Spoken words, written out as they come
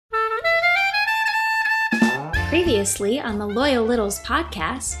Previously on the Loyal Littles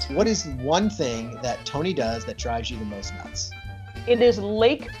podcast. What is one thing that Tony does that drives you the most nuts? It is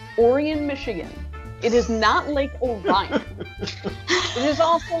Lake Orion, Michigan. It is not Lake Orion. It is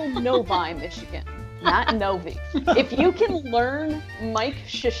also Novi, Michigan, not Novi. If you can learn Mike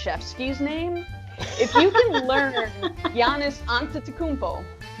Krzyzewski's name, if you can learn Giannis Antetokounmpo,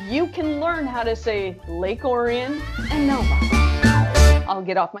 you can learn how to say Lake Orion and Novi. I'll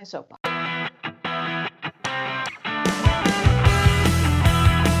get off my soapbox.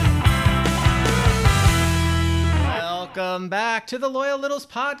 Welcome back to the Loyal Littles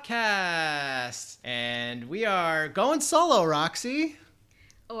podcast. And we are going solo, Roxy.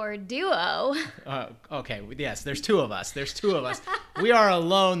 Or duo. Okay, yes, there's two of us. We are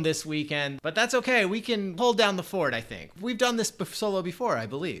alone this weekend, but that's okay. We can hold down the fort, I think. We've done this solo before, I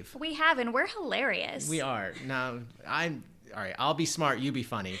believe. We have, and we're hilarious. We are. Now, all right, I'll be smart, you be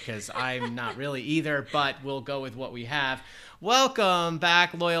funny, because I'm not really either, but we'll go with what we have. Welcome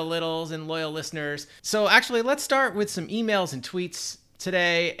back, Loyal Littles and loyal listeners. So actually, let's start with some emails and tweets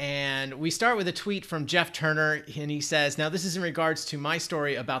today, and we start with a tweet from Jeff Turner, and he says, now this is in regards to my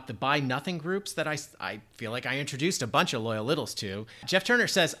story about the Buy Nothing groups that I feel like I introduced a bunch of Loyal Littles to. Jeff Turner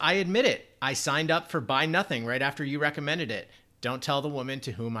says, I admit it, I signed up for Buy Nothing right after you recommended it. Don't tell the woman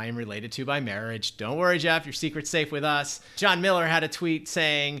to whom I am related to by marriage. Don't worry, Jeff, your secret's safe with us. John Miller had a tweet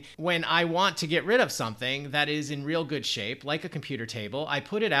saying, when I want to get rid of something that is in real good shape, like a computer table, I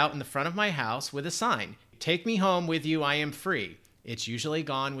put it out in the front of my house with a sign. Take me home with you, I am free. It's usually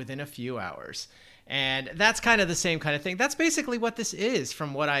gone within a few hours. And that's kind of the same kind of thing. That's basically what this is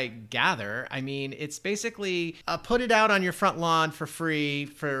from what I gather. I mean, it's basically put it out on your front lawn for free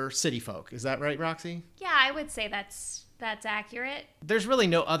for city folk. Is that right, Roxy? Yeah, I would say that's accurate. There's really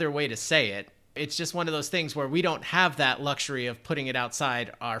no other way to say it. It's just one of those things where we don't have that luxury of putting it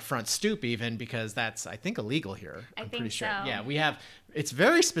outside our front stoop even, because that's, I think, illegal here. I'm pretty sure. So. Yeah, it's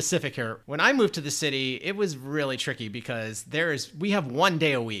very specific here. When I moved to the city, it was really tricky because we have 1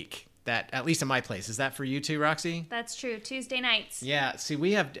 day a week. That, at least in my place. Is that for you too, Roxy? That's true. Tuesday nights. Yeah. See,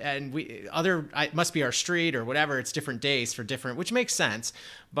 we have, and it must be our street or whatever. It's different days for different, which makes sense.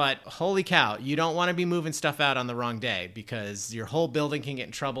 But holy cow, you don't want to be moving stuff out on the wrong day because your whole building can get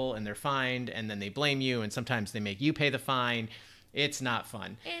in trouble and they're fined and then they blame you and sometimes they make you pay the fine. It's not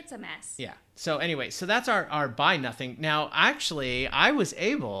fun. It's a mess. Yeah. So anyway, so that's our Buy Nothing. Now, actually, I was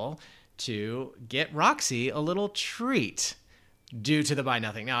able to get Roxy a little treat due to the Buy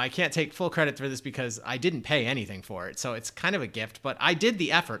Nothing. Now, I can't take full credit for this because I didn't pay anything for it, so it's kind of a gift, but I did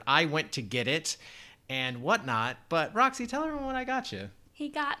the effort. I went to get it and whatnot, but Roxy, tell everyone what I got you. He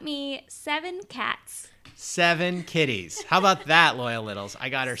got me 7 cats. 7 kitties. How about that, Loyal Littles? I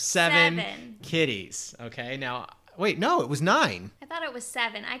got her 7 kitties. Okay, now, wait, no, it was 9. I thought it was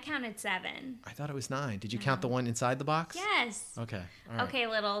 7. I counted 7. I thought it was 9. Did you count the one inside the box? Yes. Okay. All right. Okay,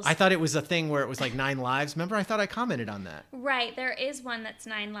 Littles. I thought it was a thing where it was like 9 lives. Remember, I thought I commented on that. Right. There is one that's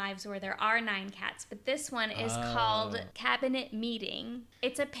 9 lives where there are 9 cats, but this one is called Cabinet Meeting.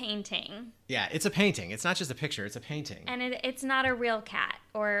 It's a painting. Yeah, it's a painting. It's not just a picture. It's a painting. And it's not a real cat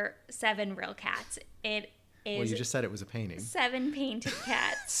or 7 real cats. It is. Well, you just said it was a painting. 7 painted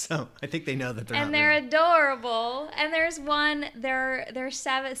cats. So I think they know that they're not and they're real. Adorable. And there's one. There's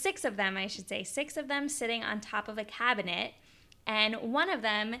 6 of them, I should say. 6 of them sitting on top of a cabinet, and one of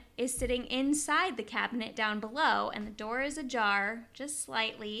them is sitting inside the cabinet down below, and the door is ajar just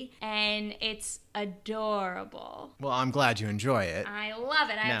slightly, and it's adorable. Well, I'm glad you enjoy it. I love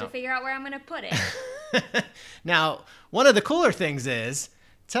it. I have to figure out where I'm going to put it. Now, one of the cooler things is,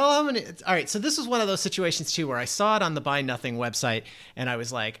 tell how many. All right, so this was one of those situations too where I saw it on the Buy Nothing website and I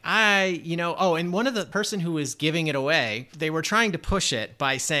was like, and one of the person who was giving it away, they were trying to push it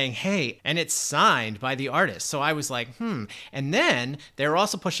by saying, hey, and it's signed by the artist. So I was like, And then they were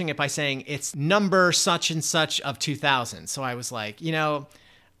also pushing it by saying it's number such and such of 2000. So I was like,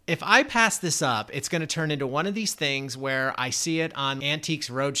 if I pass this up, it's going to turn into one of these things where I see it on Antiques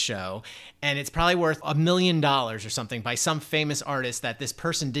Roadshow and it's probably worth $1 million or something by some famous artist that this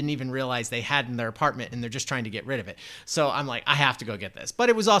person didn't even realize they had in their apartment and they're just trying to get rid of it. So I'm like, I have to go get this. But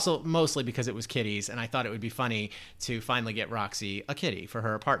it was also mostly because it was kitties and I thought it would be funny to finally get Roxy a kitty for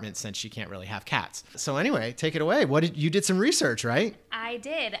her apartment since she can't really have cats. So anyway, take it away. You did some research, right? I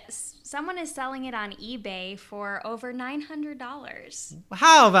did. Someone is selling it on eBay for over $900.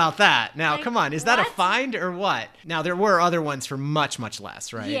 How about that? Now, come on. Is that a what? find or what? Now, there were other ones for much, much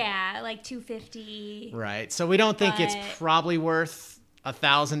less, right? Yeah, like $250. Right. So we don't think it's probably worth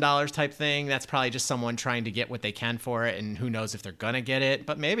 $1,000 type thing. That's probably just someone trying to get what they can for it, and who knows if they're going to get it.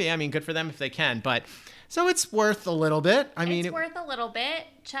 But maybe, I mean, good for them if they can. But so it's worth a little bit. It's worth a little bit.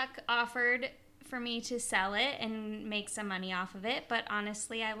 Chuck offered for me to sell it and make some money off of it, but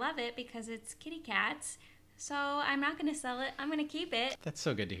honestly, I love it because it's kitty cats. So I'm not going to sell it. I'm going to keep it. That's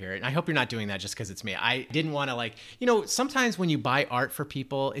so good to hear. And I hope you're not doing that just because it's me. I didn't want to sometimes when you buy art for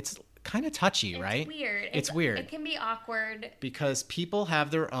people, it's kind of touchy, right? It's weird. It's weird. It can be awkward. Because people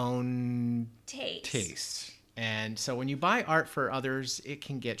have their own taste. And so when you buy art for others, it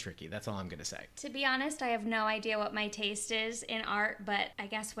can get tricky. That's all I'm going to say. To be honest, I have no idea what my taste is in art, but I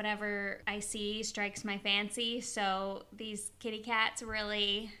guess whatever I see strikes my fancy. So these kitty cats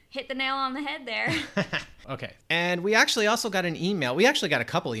really hit the nail on the head there. Okay. And we actually also got an email. We actually got a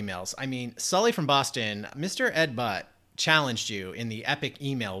couple emails. I mean, Sully from Boston, Mr. Ed Butt challenged you in the epic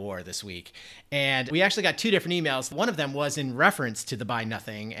email war this week. And we actually got 2 different emails. One of them was in reference to the Buy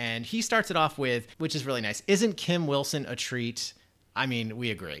Nothing. And he starts it off with, which is really nice, "Isn't Kim Wilson a treat?" I mean,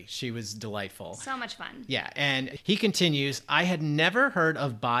 we agree. She was delightful. So much fun. Yeah. And he continues, "I had never heard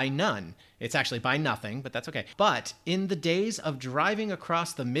of Buy None." It's actually Buy Nothing, but that's okay. "But in the days of driving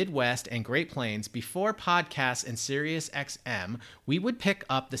across the Midwest and Great Plains before podcasts and Sirius XM, we would pick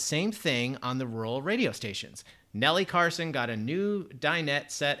up the same thing on the rural radio stations. Nellie Carson got a new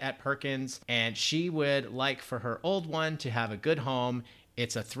dinette set at Perkins, and she would like for her old one to have a good home.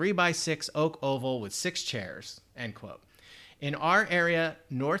 It's a 3x6 oak oval with 6 chairs." End quote. "In our area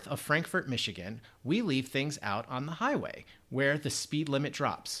north of Frankfort, Michigan, we leave things out on the highway where the speed limit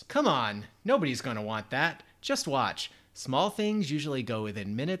drops. Come on, nobody's going to want that. Just watch. Small things usually go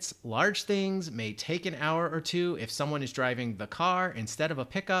within minutes. Large things may take an hour or 2 if someone is driving the car instead of a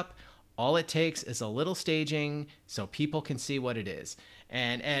pickup. All it takes is a little staging so people can see what it is."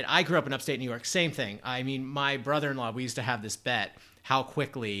 And I grew up in upstate New York. Same thing. I mean, my brother-in-law, we used to have this bet how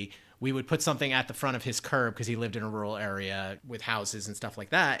quickly we would put something at the front of his curb because he lived in a rural area with houses and stuff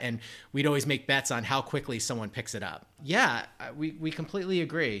like that. And we'd always make bets on how quickly someone picks it up. Yeah, we completely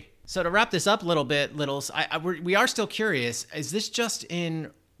agree. So to wrap this up a little bit, Littles, we are still curious. Is this just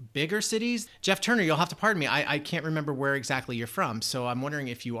in bigger cities? Jeff Turner, you'll have to pardon me. I can't remember where exactly you're from. So I'm wondering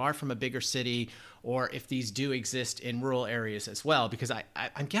if you are from a bigger city or if these do exist in rural areas as well, because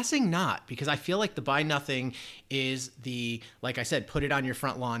I'm guessing not, because I feel like the Buy Nothing is the, like I said, put it on your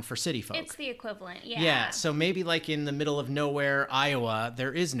front lawn for city folk. It's the equivalent, yeah. Yeah, so maybe like in the middle of nowhere, Iowa,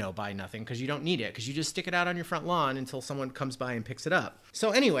 there is no Buy Nothing because you don't need it, because you just stick it out on your front lawn until someone comes by and picks it up.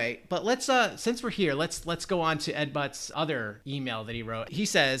 So anyway, but let's, since we're here, let's go on to Ed Butt's other email that he wrote. He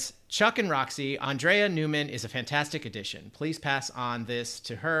says, "Chuck and Roxy, Andrea Newman is a fantastic addition. Please pass on this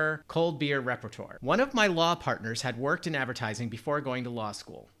to her cold beer repertoire. One of my law partners had worked in advertising before going to law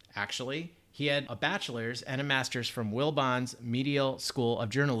school. Actually, he had a bachelor's and a master's from Wilbon's Medial School of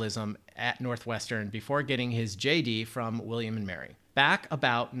Journalism at Northwestern before getting his JD from William and Mary. Back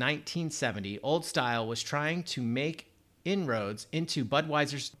about 1970, Old Style was trying to make inroads into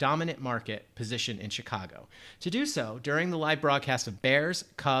Budweiser's dominant market position in Chicago. To do so, during the live broadcast of Bears,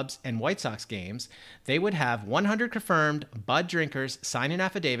 Cubs, and White Sox games, they would have 100 confirmed Bud drinkers sign an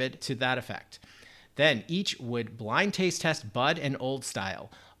affidavit to that effect. Then each would blind taste test Bud and Old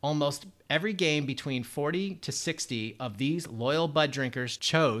Style. Almost every game between 40 to 60 of these loyal Bud drinkers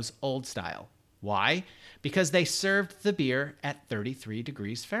chose Old Style. Why? Because they served the beer at 33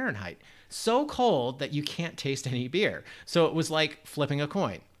 degrees Fahrenheit. So cold that you can't taste any beer. So it was like flipping a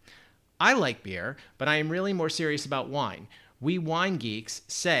coin. I like beer, but I am really more serious about wine. We wine geeks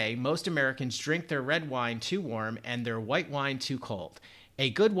say most Americans drink their red wine too warm and their white wine too cold. A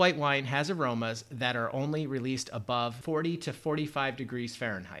good white wine has aromas that are only released above 40 to 45 degrees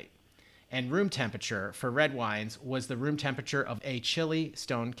Fahrenheit. And room temperature for red wines was the room temperature of a chilly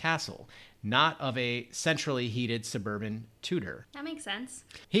stone castle, not of a centrally heated suburban Tudor. That makes sense.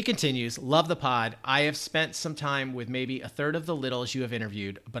 He continues, "Love the pod. I have spent some time with maybe a third of the littles you have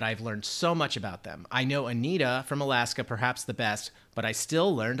interviewed, but I've learned so much about them. I know Anita from Alaska perhaps the best, but I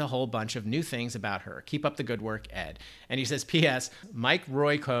still learned a whole bunch of new things about her. Keep up the good work, Ed." And he says, "P.S. Mike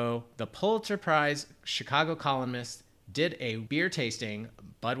Royko, the Pulitzer Prize Chicago columnist, did a beer tasting.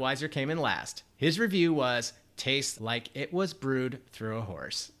 Budweiser came in last. His review was, tastes like it was brewed through a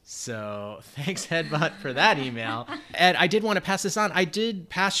horse." So thanks, Ed Butt, for that email. And I did want to pass this on. I did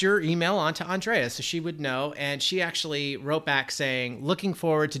pass your email on to Andrea so she would know. And she actually wrote back saying, "Looking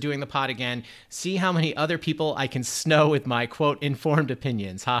forward to doing the pod again. See how many other people I can snow with my, quote, informed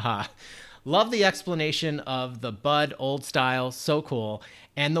opinions. Haha. Love the explanation of the Bud Old Style. So cool.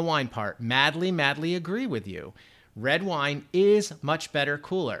 And the wine part. Madly agree with you. Red wine is much better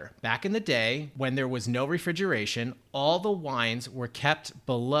cooler. Back in the day, when there was no refrigeration, all the wines were kept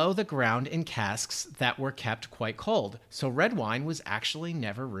below the ground in casks that were kept quite cold. So red wine was actually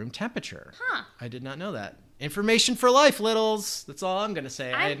never room temperature." Huh. I did not know that. Information for life, littles. That's all I'm going to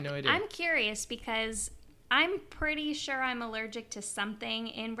say. I had no idea. I'm curious because I'm pretty sure I'm allergic to something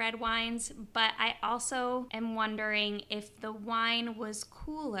in red wines, but I also am wondering if the wine was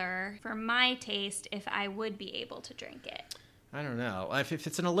cooler for my taste, if I would be able to drink it. I don't know. If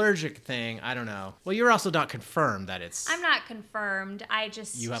it's an allergic thing, I don't know. Well, you're also not confirmed that it's... I'm not confirmed.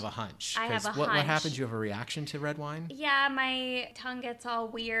 You have a hunch. I have a hunch. What happens? You have a reaction to red wine? Yeah, my tongue gets all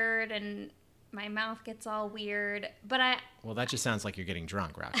weird and my mouth gets all weird, but Well, that just sounds like you're getting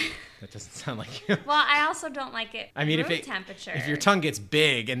drunk, Rocky. That doesn't sound like you. Well, I also don't like it room temperature. If your tongue gets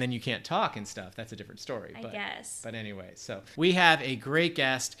big and then you can't talk and stuff, that's a different story. I guess. But anyway, so we have a great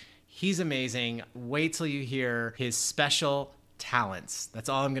guest. He's amazing. Wait till you hear his special talents. That's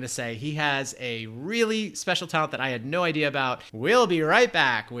all I'm going to say. He has a really special talent that I had no idea about. We'll be right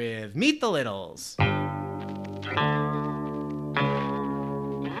back with Meet the Littles.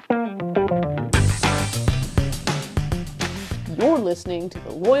 You're listening to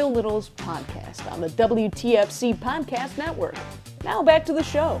the Loyal Littles podcast on the WTFC Podcast Network. Now back to the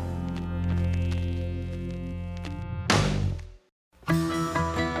show.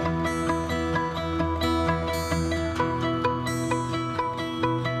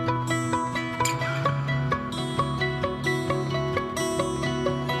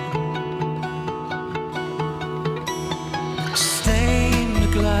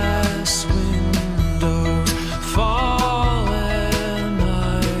 Stained glass window, fallen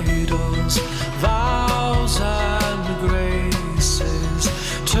idols, vows and graces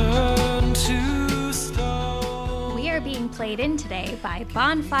turn to stone. We are being played in today by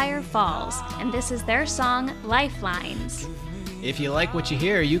Bonfire Falls, and this is their song, Lifelines. If you like what you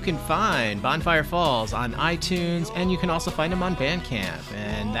hear, you can find Bonfire Falls on iTunes, and you can also find them on Bandcamp,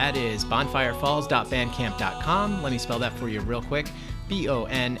 and that is bonfirefalls.bandcamp.com. Let me spell that for you real quick.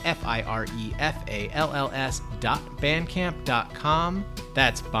 bonfirefalls.bandcamp.com.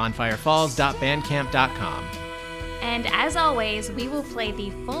 That's bonfirefalls.bandcamp.com. And as always, we will play the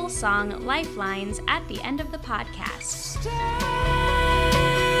full song, Lifelines, at the end of the podcast.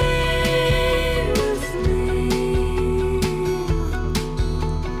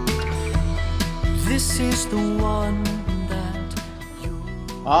 This is the one that you...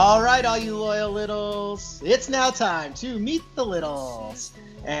 All right, all you loyal littles. It's now time to meet the littles.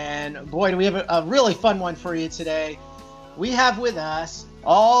 And boy, do we have a really fun one for you today. We have with us,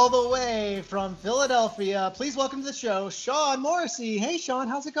 all the way from Philadelphia, please welcome to the show, Sean Morrissey. Hey, Sean,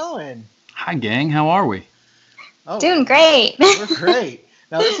 how's it going? Hi, gang. How are we? Oh, Doing great. We're great.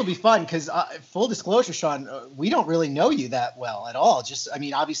 Now, this will be fun because, full disclosure, Sean, we don't really know you that well at all.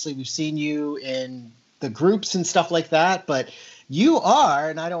 Obviously, we've seen you in the groups and stuff like that, but you are,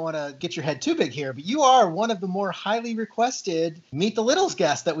 and I don't want to get your head too big here, but you are one of the more highly requested Meet the Littles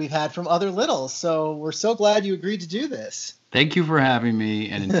guests that we've had from other littles. So we're so glad you agreed to do this. Thank you for having me.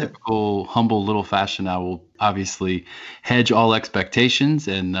 And in typical humble little fashion, I will obviously hedge all expectations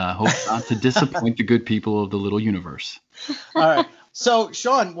and hope not to disappoint the good people of the little universe. All right. So,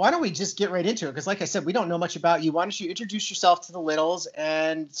 Sean, why don't we just get right into it? Because like I said, we don't know much about you. Why don't you introduce yourself to the littles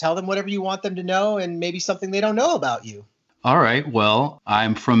and tell them whatever you want them to know and maybe something they don't know about you. All right. Well,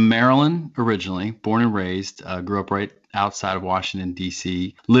 I'm from Maryland originally, born and raised, grew up right outside of Washington,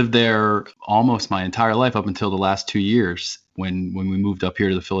 D.C., lived there almost my entire life up until the last 2 years when we moved up here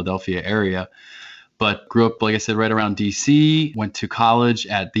to the Philadelphia area. But grew up, like I said, right around D.C., went to college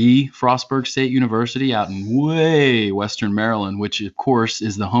at the Frostburg State University out in way Western Maryland, which, of course,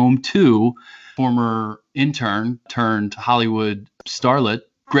 is the home to former intern turned Hollywood starlet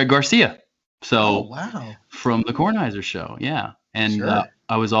Greg Garcia. So wow. From the Kornheiser Show, yeah. And Sure.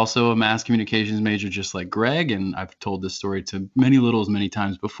 I was also a mass communications major just like Greg, and I've told this story to many littles many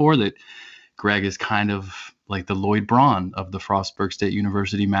times before that Greg is kind of like the Lloyd Braun of the Frostburg State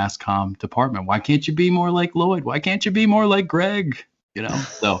University Mass Comm department. Why can't you be more like Lloyd? Why can't you be more like Greg? You know,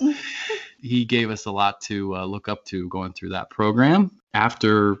 so he gave us a lot to look up to going through that program.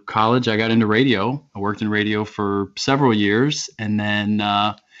 After college, I got into radio. I worked in radio for several years and then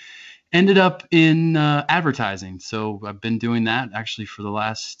ended up in advertising. So I've been doing that actually for the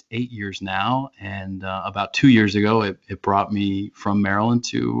last 8 years now. And about 2 years ago, it brought me from Maryland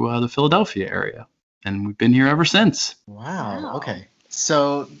to the Philadelphia area. And we've been here ever since. Wow. Okay.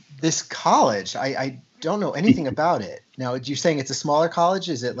 So this college, I don't know anything about it. Now, you're saying it's a smaller college?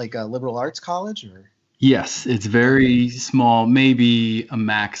 Is it like a liberal arts college or? Yes, it's very small, maybe a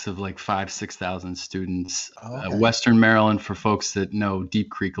max of like 6,000 students. Okay. Western Maryland, for folks that know Deep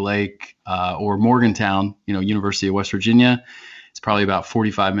Creek Lake or Morgantown, University of West Virginia, it's probably about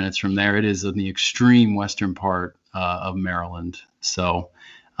 45 minutes from there. It is in the extreme western part of Maryland. So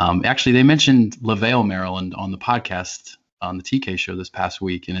Actually, they mentioned LaVale, Maryland on the podcast on the TK show this past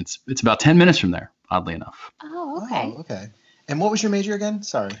week, and it's about 10 minutes from there, oddly enough. Oh, okay. Oh, okay. And what was your major again?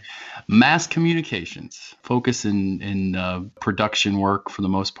 Sorry. Mass communications, focus in production work for the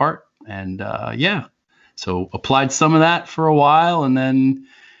most part. And so applied some of that for a while and then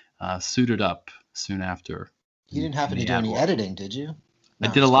suited up soon after. You didn't happen to do any editing, did you? I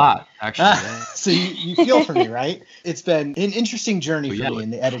No, did a just lot, actually. So you feel for me, right? It's been an interesting journey for Yeah. me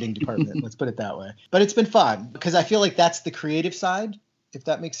in the editing department. Let's put it that way. But it's been fun because I feel like that's the creative side, if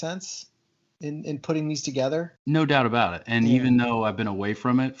that makes sense, in putting these together. No doubt about it. And Yeah. even though I've been away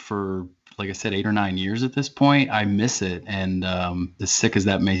from it for, like I said, 8 or 9 years at this point, I miss it. And as sick as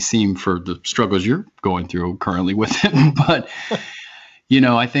that may seem for the struggles you're going through currently with it, but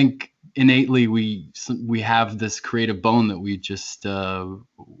I think innately we have this creative bone that we just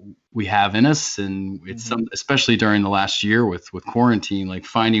we have in us, and it's especially during the last year with quarantine, like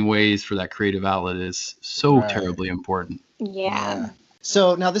finding ways for that creative outlet is so Right. terribly important. Yeah.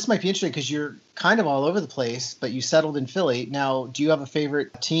 So now this might be interesting because you're kind of all over the place, but you settled in Philly. Now, do you have a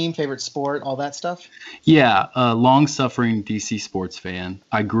favorite team, favorite sport, all that stuff? Yeah, long-suffering DC sports fan.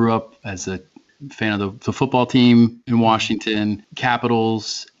 I grew up as a fan of the football team in Washington,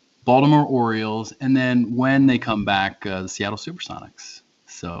 Capitals, Baltimore Orioles, and then when they come back, the Seattle Supersonics.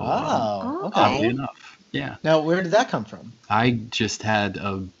 So, Oh, okay. oddly enough, yeah. Now, where did that come from? I just had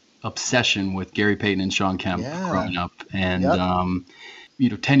a obsession with Gary Payton and Sean Kemp Yeah. growing up, and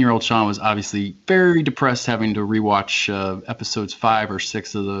Yep. 10-year-old Sean was obviously very depressed having to rewatch episodes 5 or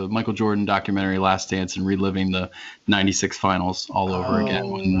 6 of the Michael Jordan documentary Last Dance and reliving the '96 finals all over again.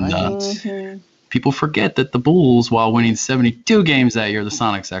 When, right. people forget that the Bulls, while winning 72 games that year, the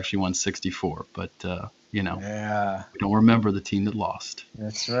Sonics actually won 64. But Yeah, we don't remember the team that lost.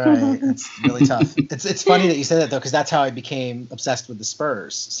 that's right. It's really tough. It's funny that you say that, though, because that's how I became obsessed with the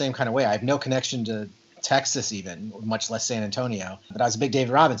Spurs. Same kind of way. I have no connection to Texas even, much less San Antonio. But I was a big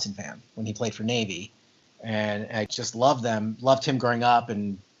David Robinson fan when he played for Navy. And I just loved them, loved him growing up.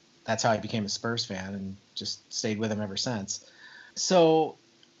 And that's how I became a Spurs fan and just stayed with him ever since. So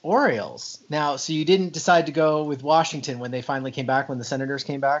Orioles. Now, so you didn't decide to go with Washington when they finally came back, when the Senators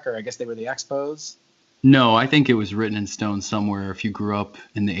came back, or I guess they were the Expos? No, I think it was written in stone somewhere. If you grew up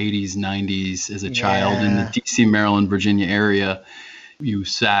in the 80s, 90s as a child in the DC, Maryland, Virginia area, you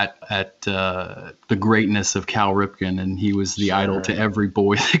sat at the greatness of Cal Ripken, and he was the idol to every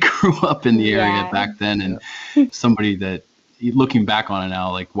boy that grew up in the area back then. And somebody that, looking back on it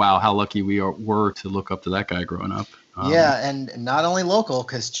now, like, wow, how lucky we were to look up to that guy growing up. And not only local,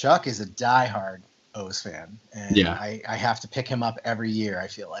 because Chuck is a diehard O's fan. And I have to pick him up every year, I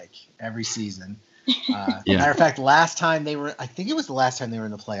feel like, every season. Matter of fact, last time I think it was the last time they were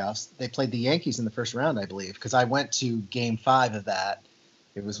in the playoffs, they played the Yankees in the first round, I believe, because I went to game 5 of that.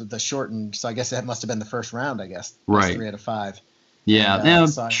 It was with the shortened, so I guess that must have been the first round, I guess. Right. 3 out of 5. Yeah. And, Now,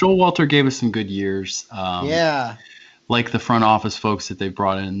 so Showalter gave us some good years. Yeah. Like the front office folks that they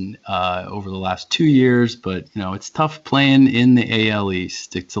brought in over the last 2 years, but it's tough playing in the AL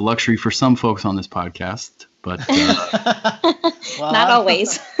East. It's a luxury for some folks on this podcast, but Well, Not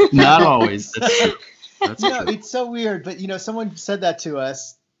always. not always. That's true. That's No, true. it's so weird, but someone said that to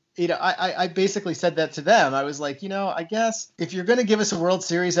us. I basically said that to them. I was like, I guess if you're going to give us a World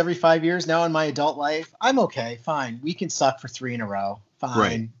Series every 5 years now in my adult life, I'm okay, fine. We can suck for 3 in a row, fine.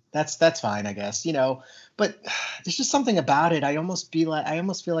 Right. That's fine, I guess. But there's just something about it. I almost feel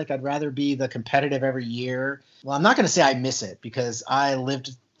like I'd rather be the competitive every year. Well, I'm not going to say I miss it because I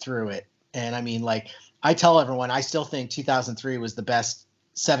lived through it, and I mean, like, I tell everyone, I still think 2003 was the best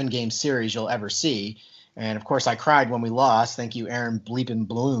 7-game series you'll ever see. And of course, I cried when we lost. Thank you, Aaron Bleepin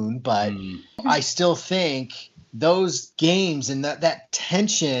Balloon. But I still think those games and that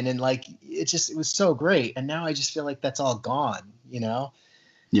tension and like it was so great. And now I just feel like that's all gone, Yeah.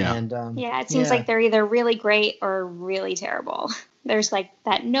 And It seems like they're either really great or really terrible. There's like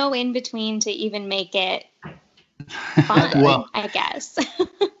that no in between to even make it fun, Well, I guess.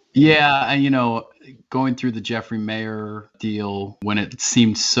 Yeah, and going through the Jeffrey Mayer deal when it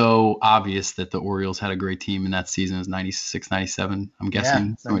seemed so obvious that the Orioles had a great team in that season, it was 96, 97, I'm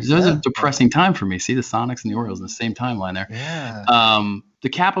guessing. Yeah, It was a depressing time for me. See the Sonics and the Orioles in the same timeline there. yeah. The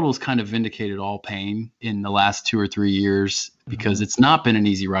Capitals kind of vindicated all pain in the last 2 or 3 years because it's not been an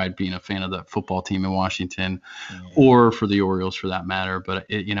easy ride being a fan of the football team in Washington or for the Orioles for that matter. But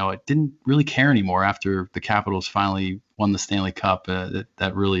it didn't really care anymore after the Capitals finally won the Stanley Cup.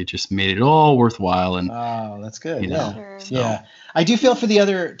 That really just made it all worthwhile. And Oh, that's good. you know, Sure. so- Yeah. I do feel for the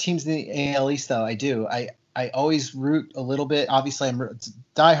other teams in the AL East, though. I do. I always root a little bit. Obviously, I'm a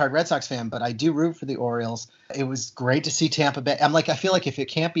diehard Red Sox fan, but I do root for the Orioles. It was great to see Tampa Bay. I feel like if it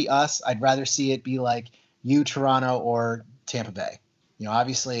can't be us, I'd rather see it be like you, Toronto, or Tampa Bay.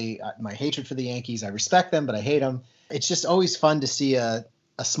 Obviously, my hatred for the Yankees, I respect them, but I hate them. It's just always fun to see a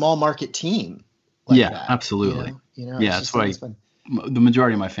small market team like that. Absolutely. Yeah, that's why the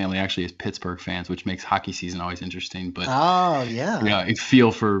majority of my family actually is Pittsburgh fans, which makes hockey season always interesting. But I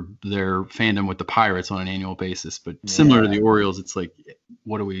feel for their fandom with the Pirates on an annual basis. But similar to the Orioles, it's like,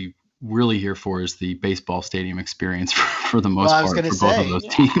 what are we really here for is the baseball stadium experience for the most part for both of those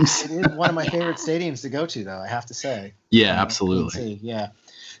teams. It is one of my favorite stadiums to go to, though, I have to say. Yeah, absolutely. Yeah.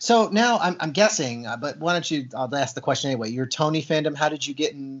 So now I'm guessing, but why don't you, I'll ask the question anyway. Your Tony fandom, how did you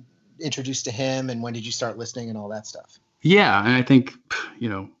get introduced to him, and when did you start listening and all that stuff? Yeah, and I think,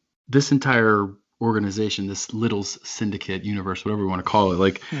 this entire organization, this Littles Syndicate universe, whatever you want to call it,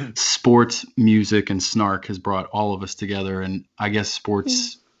 like sports, music, and snark has brought all of us together. And I guess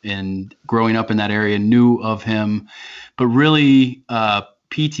sports and growing up in that area knew of him. But really,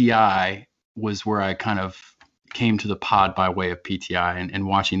 PTI was where I kind of came to the pod by way of PTI and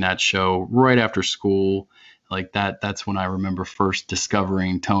watching that show right after school. Like that's when I remember first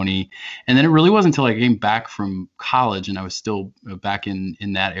discovering Tony. And then it really wasn't until I came back from college and I was still back in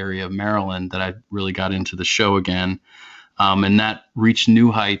that area of Maryland that I really got into the show again. And that reached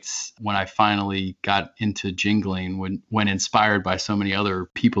new heights when I finally got into jingling, when inspired by so many other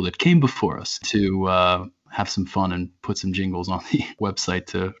people that came before us to have some fun and put some jingles on the website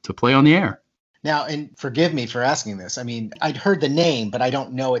to play on the air. Now, and forgive me for asking this. I mean, I'd heard the name, but I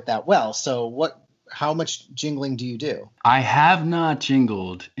don't know it that well. So how much jingling do you do? I have not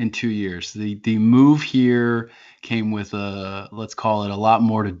jingled in 2 years. The move here came with let's call it a lot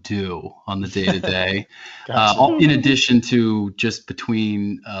more to do on the day to day. In addition to just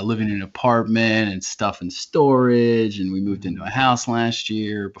between living in an apartment and stuff in storage, and we moved into a house last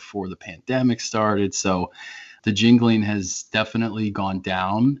year before the pandemic started. So the jingling has definitely gone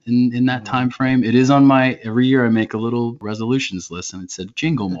down in that time frame. It is on every year I make a little resolutions list, and it said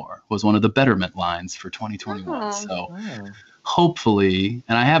jingle more was one of the betterment lines for 2021. So hopefully,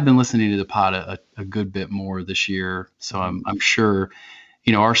 and I have been listening to the pod a good bit more this year. So I'm sure,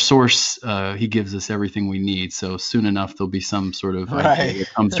 our source, he gives us everything we need. So soon enough, there'll be some sort of idea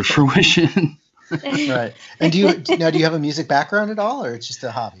that comes to fruition. Right. And do you have a music background at all, or it's just a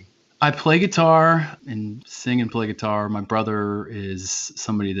hobby? I play guitar and sing and play guitar. My brother is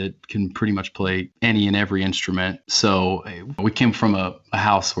somebody that can pretty much play any and every instrument. So we came from a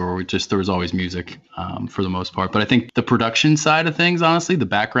house where there was always music for the most part. But I think the production side of things, honestly, the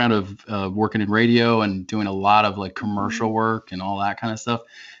background of working in radio and doing a lot of like commercial work and all that kind of stuff,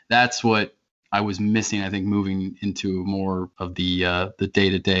 that's what I was missing, I think, moving into more of the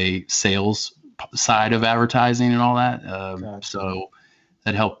day-to-day sales side of advertising and all that. Gotcha. So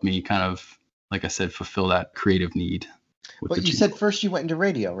that helped me kind of, like I said, fulfill that creative need. But you said first you went into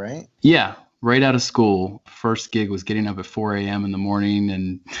radio, right? Yeah, right out of school. First gig was getting up at 4 a.m. in the morning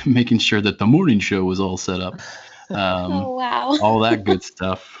and making sure that the morning show was all set up. Oh, wow. All that good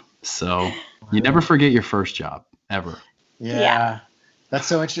stuff. So you never forget your first job, ever. Yeah. That's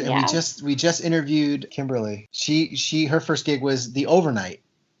so interesting. Yeah. We just interviewed Kimberly. Her first gig was the overnight.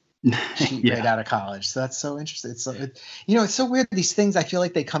 Right out of college. So that's so interesting. It's so weird. These things, I feel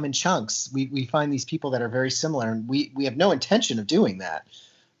like they come in chunks. We find these people that are very similar, and we have no intention of doing that,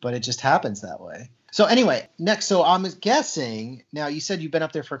 but it just happens that way. So anyway, next, so I'm guessing, now you said you've been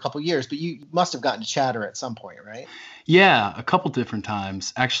up there for a couple of years, but you must have gotten to Chatter at some point, right? Yeah, a couple different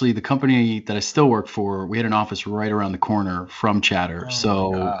times. Actually, the company that I still work for, we had an office right around the corner from Chatter.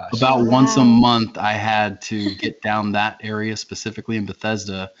 About once a month, I had to get down that area, specifically in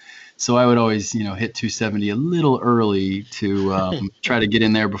Bethesda. So I would always, hit 270 a little early to try to get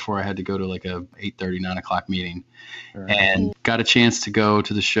in there before I had to go to like a 8:30, 9 o'clock meeting. Right. And got a chance to go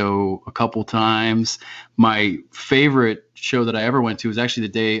to the show a couple times. My favorite show that I ever went to was actually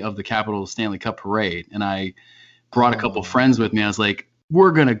the day of the Capitol Stanley Cup parade. And I brought a couple friends with me. I was like,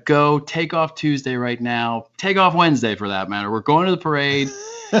 we're going to go take off Tuesday right now. Take off Wednesday for that matter. We're going to the parade.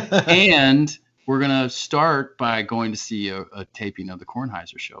 And we're going to start by going to see a taping of the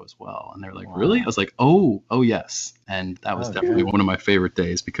Kornheiser show as well. And they're like, really? I was like, oh, yes. And that was definitely one of my favorite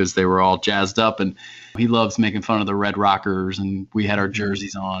days because they were all jazzed up, and he loves making fun of the Red Rockers, and we had our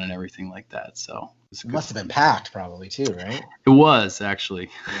jerseys on and everything like that. So it must have been packed probably too, right? It was actually.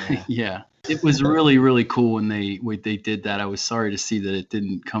 Yeah. It was really, really cool when they did that. I was sorry to see that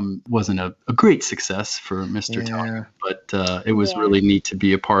it wasn't a great success for Mr. Tony, but it was really neat to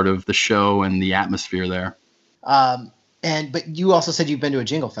be a part of the show and the atmosphere there. But you also said you've been to a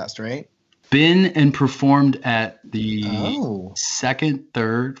Jingle Fest, right? been and performed at the Oh. second,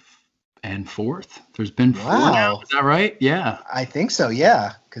 third, and fourth. There's been 4 Wow. now. Is that right? Yeah. I think so,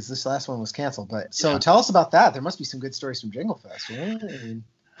 yeah, because this last one was canceled. But so Yeah. tell us about that. There must be some good stories from Jingle Fest, right? I mean,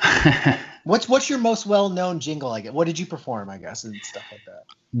 what's your most well-known jingle? I guess. What did you perform? I guess and stuff like that.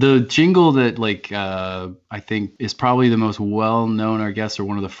 The jingle that I think is probably the most well-known, I guess, or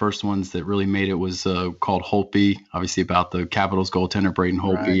one of the first ones that really made it was called Holtby, obviously about the Capitals goaltender Braden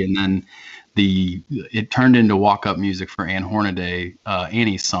Holtby, Right. and then it turned into walk-up music for Anne Hornaday,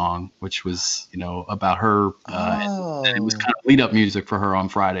 Annie's song, which was about her, and it was kind of lead-up music for her on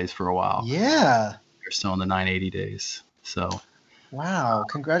Fridays for a while. Yeah. They're still in the 980 days, so. Wow,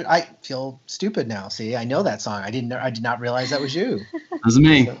 congrats! I feel stupid now. See, I know that song. I did not realize that was you. That was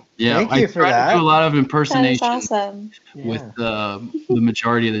me. So, Yeah, thank you for I try that. to do a lot of That is impersonation awesome. with Yeah. the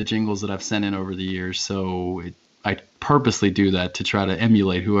majority of the jingles that I've sent in over the years. So I purposely do that to try to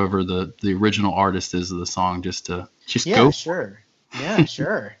emulate whoever the original artist is of the song, just Yeah, go. sure. Yeah,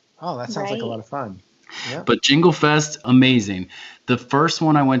 sure. Oh, that sounds like a Right. lot of fun. Yeah. But Jingle Fest, amazing. The first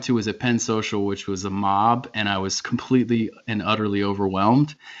one I went to was at Penn Social, which was a mob, and I was completely and utterly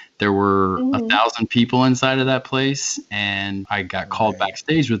overwhelmed. There were 1,000 people inside of that place, and I got called Right.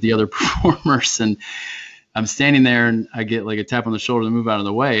 backstage with the other performers, and I'm standing there, and I get like a tap on the shoulder to move out of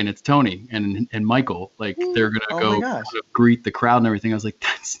the way, and it's Tony and Michael. Like they're gonna Oh go my gosh. kind of greet the crowd and everything. I was like,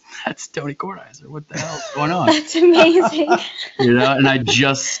 that's Tony Kornheiser. What the hell is going on? That's amazing. And I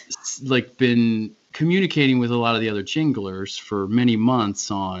just been communicating with a lot of the other jinglers for many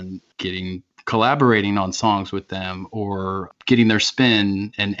months on collaborating on songs with them or getting their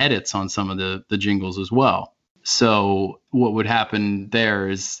spin and edits on some of the jingles as well. So what would happen there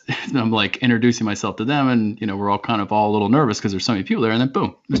is I'm like introducing myself to them, and we're all kind of all a little nervous because there's so many people there, and then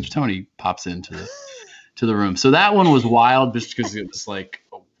boom, Mr. Tony pops into the room. So that one was wild just because it was like,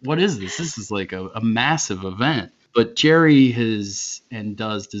 what is this? This is like a massive event. But Jerry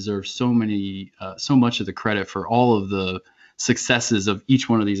does deserve so much of the credit for all of the successes of each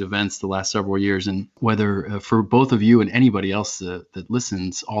one of these events the last several years. And whether for both of you and anybody else that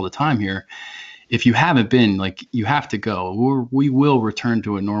listens all the time here, if you haven't been, you have to go. We will return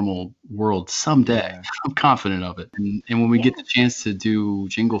to a normal world someday. Yeah. I'm confident of it. And when we get the chance to do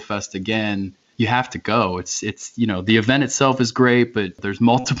Jingle Fest again, you have to go. It's the event itself is great, but there's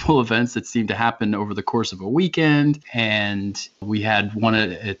multiple events that seem to happen over the course of a weekend. And we had one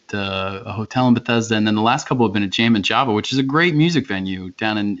at a hotel in Bethesda, and then the last couple have been at Jam and Java, which is a great music venue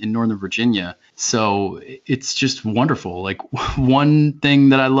down in Northern Virginia. So it's just wonderful. Like one thing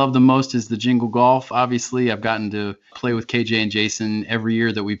that I love the most is the Jingle Golf. Obviously, I've gotten to play with KJ and Jason every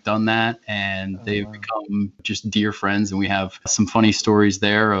year that we've done that, and they've become just dear friends. And we have some funny stories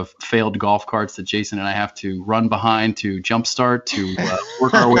there of failed golf carts that Jason and I have to run behind to jumpstart to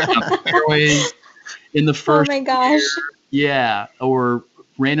work our way down the fairways in the Oh first my gosh. yeah, or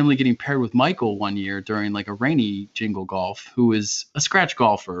randomly getting paired with Michael one year during a rainy Jingle Golf, who is a scratch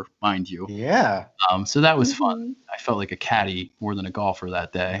golfer, mind you. Yeah. So that was fun. I felt like a caddy more than a golfer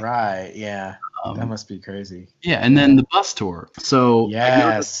that day. Right. Yeah. That must be crazy. Yeah, and then the bus tour. So I know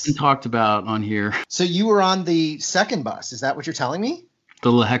that's Yes. been talked about on here. So you were on the second bus. Is that what you're telling me? The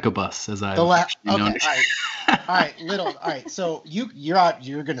LaHecca bus, as I Okay. actually known All it. right. All right. So you're out.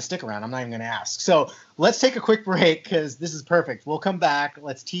 You're going to stick around. I'm not even going to ask. So let's take a quick break because this is perfect. We'll come back.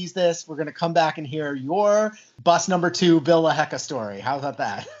 Let's tease this. We're going to come back and hear your bus number 2 Bill LaHecca story. How about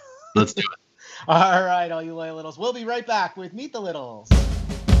that? Let's do it. All right, all you Loyal Littles. We'll be right back with Meet the Littles.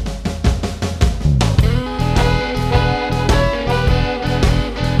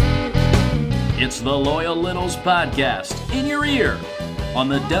 It's the Loyal Littles Podcast in your ear on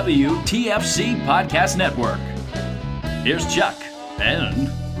the WTFC Podcast Network. Here's Chuck and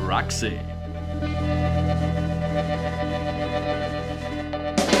Roxy.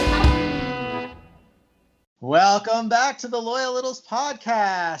 Welcome back to the Loyal Littles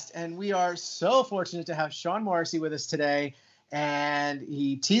Podcast. And we are so fortunate to have Sean Morrissey with us today. And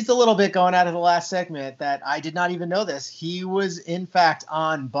he teased a little bit going out of the last segment that I did not even know this. He was, in fact,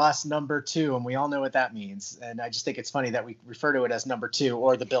 on bus number 2, and we all know what that means. And I just think it's funny that we refer to it as number 2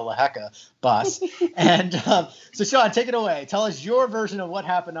 or the Bill LaHecca bus. And so, Sean, take it away. Tell us your version of what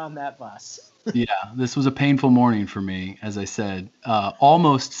happened on that bus. Yeah, this was a painful morning for me, as I said.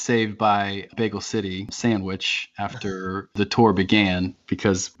 Almost saved by Bagel City sandwich after the tour began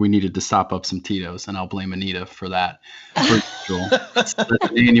because we needed to sop up some Tito's, and I'll blame Anita for that. That's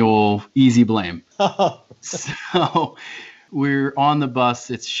an annual easy blame. So we're on the bus.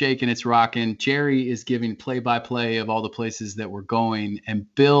 It's shaking, it's rocking. Jerry is giving play-by-play of all the places that we're going,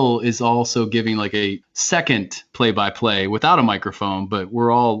 and Bill is also giving like a second play-by-play without a microphone, but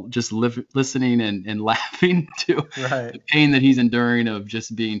we're all just listening and laughing to the pain that he's enduring of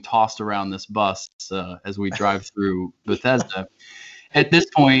just being tossed around this bus as we drive through Bethesda. At this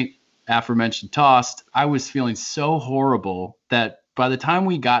point, aforementioned tossed, I was feeling so horrible that by the time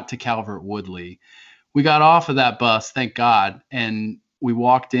we got to Calvert Woodley, we got off of that bus, thank God, and we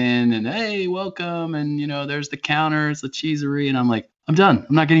walked in and, hey, welcome, and, there's the counters, the cheesery, and I'm like, I'm done.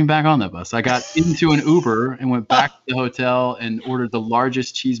 I'm not getting back on that bus. I got into an Uber and went back to the hotel and ordered the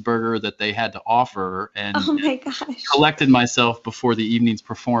largest cheeseburger that they had to offer and Oh my gosh. collected myself before the evening's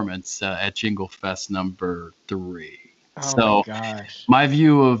performance at Jingle Fest number 3. Oh my gosh. My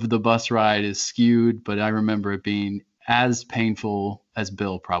view of the bus ride is skewed, but I remember it being as painful as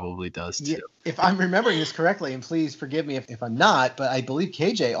Bill probably does too. Yeah, if I'm remembering this correctly, and please forgive me if I'm not, but I believe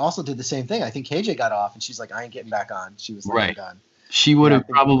KJ also did the same thing. I think KJ got off and she's like, I ain't getting back on. She was like, I'm done. She would have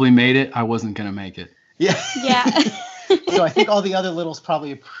probably made it. I wasn't going to make it. Yeah. Yeah. So I think all the other littles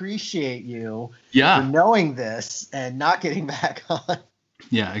probably appreciate you for knowing this and not getting back on.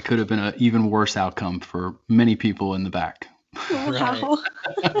 Yeah, it could have been an even worse outcome for many people in the back. Wow.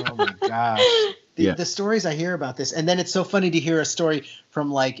 Oh my gosh. The stories I hear about this, and then it's so funny to hear a story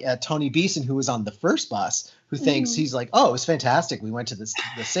from like Tony Beeson, who was on the first bus, who thinks he's like, oh, it was fantastic. We went to the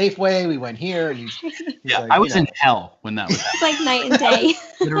Safeway, we went here. And he's like, I was in hell when that was. It's like night and day.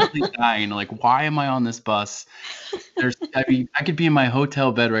 Literally dying. Like, why am I on this bus? I could be in my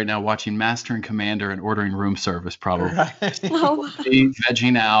hotel bed right now watching Master and Commander and ordering room service, probably. Right. Oh,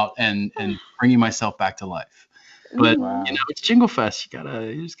 Vegging out and bringing myself back to life. But it's Jingle Fest.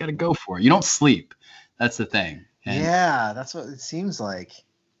 You just gotta go for it. You don't sleep. That's the thing. And that's what it seems like.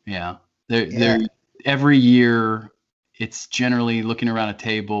 Yeah. Every year, it's generally looking around a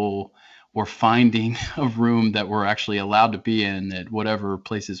table or finding a room that we're actually allowed to be in at whatever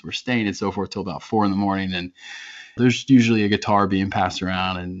places we're staying and so forth till about 4 a.m. And there's usually a guitar being passed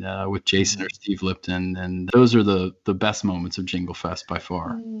around and with Jason or Steve Lipton. And those are the best moments of Jingle Fest by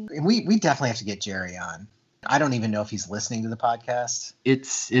far. We definitely have to get Jerry on. I don't even know if he's listening to the podcast.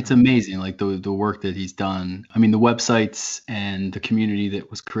 It's amazing, like the work that he's done. I mean, the websites and the community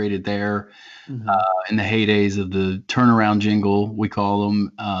that was created there in the heydays of the turnaround jingle, we call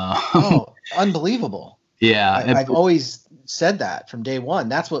them. Unbelievable. Yeah. I've always said that from day one.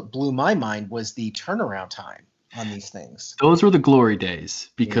 That's what blew my mind was the turnaround time on these things. Those were the glory days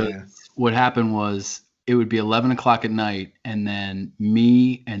because what happened was it would be 11 o'clock at night, and then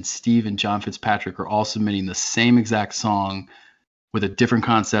me and Steve and John Fitzpatrick are all submitting the same exact song with a different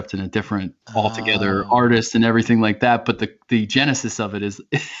concept and a different altogether artist and everything like that. But the genesis of it is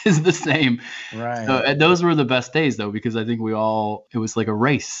the same. Right. So, and those were the best days though, because I think it was like a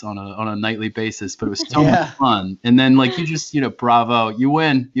race on a nightly basis, but it was so much fun. And then like you just, bravo, you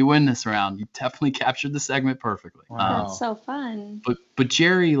win this round. You definitely captured the segment perfectly. Wow. That's so fun. But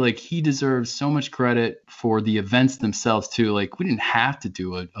Jerry, like, he deserves so much credit for the events themselves too. Like, we didn't have to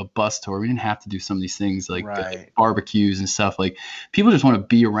do a bus tour. We didn't have to do some of these things like barbecues and stuff. Like, people just want to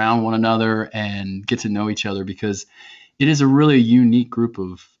be around one another and get to know each other because it is a really unique group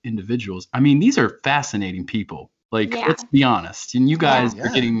of individuals. I mean, these are fascinating people. Like, let's be honest. And you guys are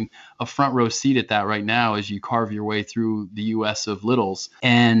getting a front row seat at that right now as you carve your way through the U.S. of littles.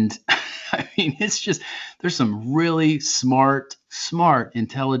 And I mean, it's just, there's some really smart,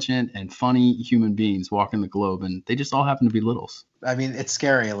 intelligent, and funny human beings walking the globe. And they just all happen to be littles. I mean, it's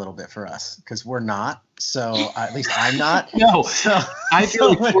scary a little bit for us because we're not. So at least I'm not. No, I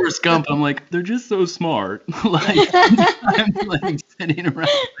feel like Forrest Gump. I'm like, they're just so smart. Like, I'm like sitting around.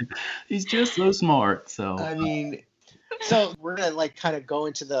 Like, he's just so smart. So I mean, so we're gonna like kind of go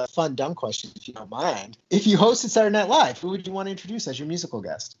into the fun dumb questions if you don't mind. If you hosted Saturday Night Live, who would you want to introduce as your musical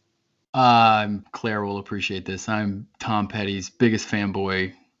guest? Claire will appreciate this. I'm Tom Petty's biggest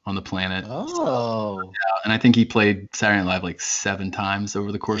fanboy on the planet. Oh. Yeah, and I think he played Saturday Night Live like 7 times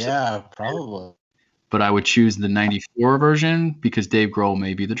over the course of probably. But I would choose the 94 version because Dave Grohl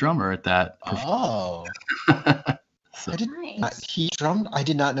may be the drummer at that. Oh. So. I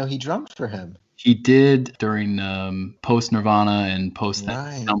did not know he drummed for him. He did during post Nirvana and post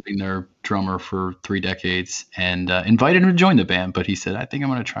dumping their drummer for 3 decades and invited him to join the band. But he said, I think I'm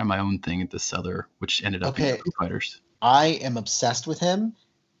going to try my own thing at this other, which ended up being Foo Fighters. I am obsessed with him.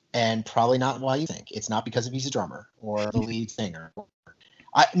 And probably not why you think. It's not because he's a drummer or the lead singer.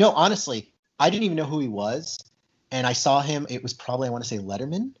 No, honestly, I didn't even know who he was. And I saw him, it was probably, I want to say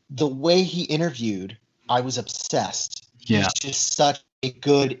Letterman. The way he interviewed, I was obsessed. Yeah. He's just such a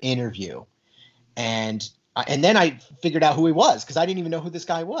good interview. And And then I figured out who he was because I didn't even know who this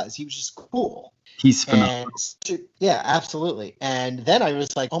guy was. He was just cool. He's phenomenal. Yeah, absolutely. And then I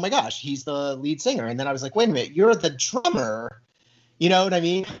was like, oh my gosh, he's the lead singer. And then I was like, wait a minute, you're the drummer. You know what I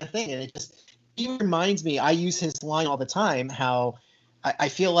mean? And he reminds me, I use his line all the time, how I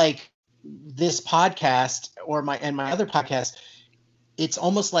feel like this podcast or my other podcast, it's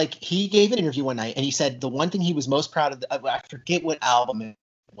almost like he gave an interview one night and he said the one thing he was most proud of, I forget what album it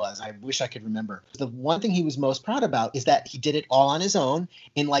was. I wish I could remember. The one thing he was most proud about is that he did it all on his own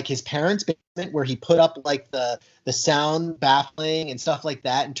in like his parents' basement, where he put up like the sound baffling and stuff like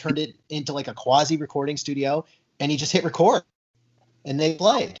that and turned it into like a quasi recording studio, and he just hit record and they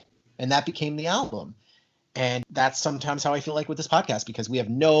played, and that became the album. And that's sometimes how I feel like with this podcast, because we have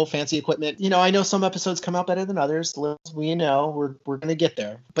no fancy equipment. You know, I know some episodes come out better than others. We know we're going to get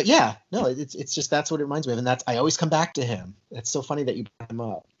there. But yeah, no, it's just, that's what it reminds me of. And I always come back to him. It's so funny that you brought him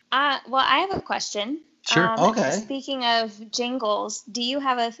up. Well, I have a question. Sure. Okay. Speaking of jingles,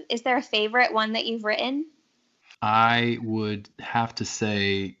 is there a favorite one that you've written? I would have to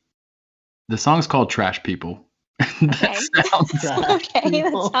say the song's called Trash People. Okay.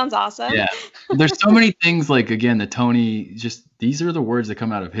 That sounds awesome. Yeah. There's so many things, like, again, that Tony just, these are the words that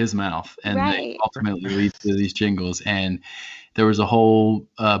come out of his mouth, and they ultimately lead to these jingles. And there was a whole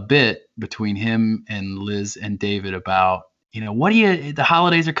bit between him and Liz and David about, you know, the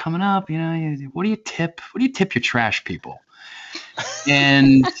holidays are coming up, you know, what do you tip your trash people?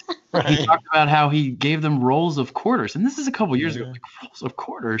 And he talked about how he gave them rolls of quarters, and this is a couple years ago. Like, rolls of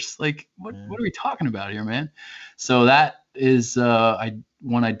quarters, like what are we talking about here, man? So that is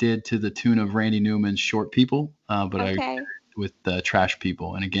one I did to the tune of Randy Newman's Short People, but I with Trash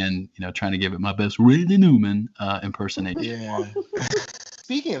People, and again, you know, trying to give it my best Randy Newman impersonation. Yeah.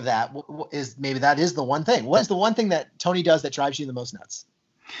 Speaking of that, maybe that is the one thing. What is the one thing that Tony does that drives you the most nuts?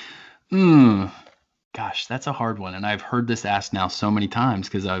 Gosh, that's a hard one. And I've heard this asked now so many times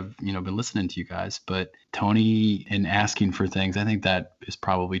because I've, you know, been listening to you guys. But Tony, in asking for things, I think that is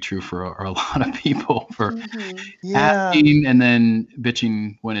probably true for a lot of people, for asking and then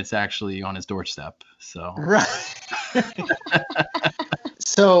bitching when it's actually on his doorstep. So right.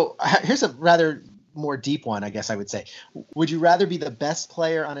 So here's a rather more deep one, I guess I would say. Would you rather be the best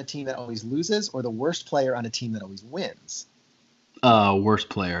player on a team that always loses or the worst player on a team that always wins? Worst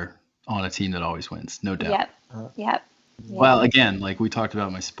player on a team that always wins, no doubt. Yep. Well, again, like we talked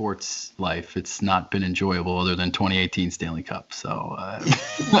about my sports life, it's not been enjoyable other than 2018 Stanley Cup. So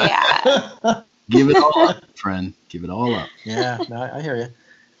give it all up, friend. Give it all up. Yeah, no, I hear you.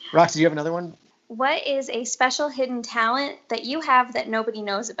 Roxy, do you have another one? What is a special hidden talent that you have that nobody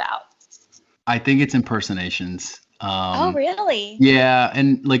knows about? I think it's impersonations. Oh, really? Yeah,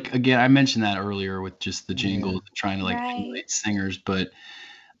 and like, again, I mentioned that earlier with just the jingles, trying to like emulate singers, but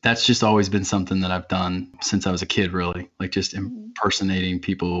that's just always been something that I've done since I was a kid, really, like just impersonating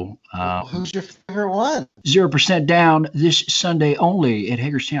people. Who's your favorite one? 0% down this Sunday only at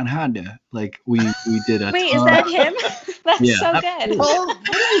Hagerstown Honda. Like we did a Wait, is that him? That's so good. Oh,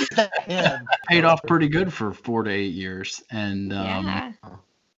 really? Is that him? Paid off pretty good for 4 to 8 years. And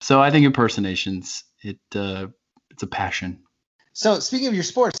so I think impersonations, it's a passion. So speaking of your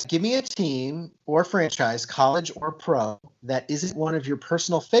sports, give me a team or franchise, college or pro, that isn't one of your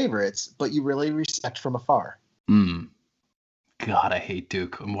personal favorites, but you really respect from afar. God, I hate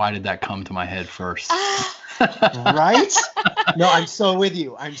Duke. And why did that come to my head first? Right? No, I'm so with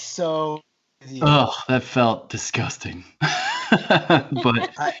you. Oh, that felt disgusting. But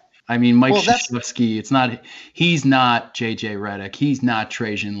I mean, Mike Krzyzewski, he's not JJ Redick. He's not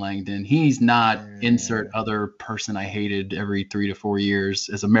Trajan Langdon. He's not insert other person I hated every 3 to 4 years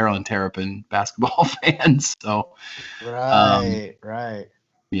as a Maryland Terrapin basketball fan. So, right.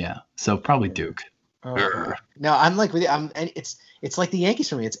 Yeah. So probably Duke. No, I'm like with you. It's like the Yankees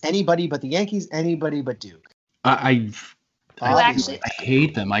for me. It's anybody but the Yankees, anybody but Duke. I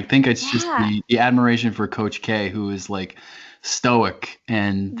hate them. I think it's just the admiration for Coach K, who is like stoic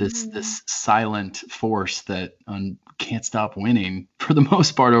and this silent force that can't stop winning for the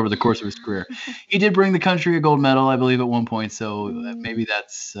most part over the course of his career. He did bring the country a gold medal, I believe, at one point, so maybe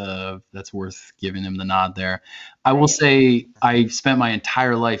that's worth giving him the nod there. I will say I spent my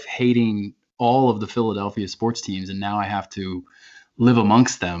entire life hating all of the Philadelphia sports teams, and now I have to live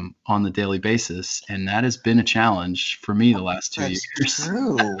amongst them on the daily basis, and that has been a challenge for me the last 2 years. That's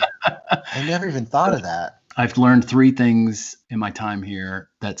true. I never even thought of that. I've learned 3 things in my time here: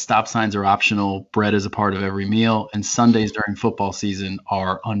 that stop signs are optional, bread is a part of every meal, and Sundays during football season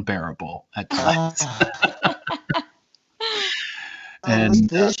are unbearable at times. And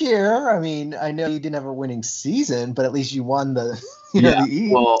this year, I mean, I know you didn't have a winning season, but at least you won the yeah, the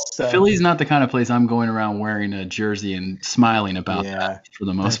East. well, So. Philly's not the kind of place I'm going around wearing a jersey and smiling about that for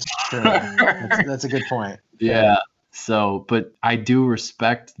the most part. That's a good point. Yeah. So, but I do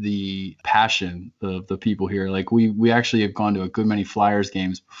respect the passion of the people here. Like we actually have gone to a good many Flyers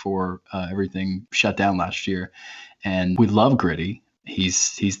games before everything shut down last year, and we love Gritty.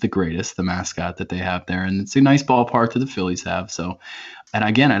 He's the greatest, the mascot that they have there, and it's a nice ballpark that the Phillies have. So, and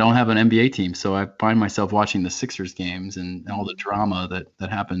again, I don't have an NBA team, so I find myself watching the Sixers games and all the drama that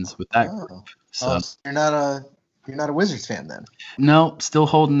happens with that group. So you're not a Wizards fan then? No, still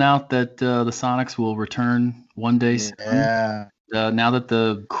holding out that the Sonics will return one day soon. Yeah. Now that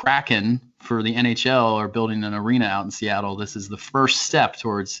the Kraken for the NHL are building an arena out in Seattle, this is the first step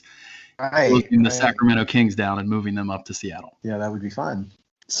towards closing the Sacramento Kings down and moving them up to Seattle. Yeah, that would be fun.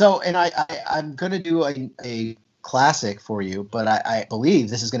 So, and I'm going to do a classic for you, but I believe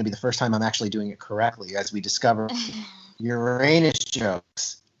this is going to be the first time I'm actually doing it correctly as we discover Uranus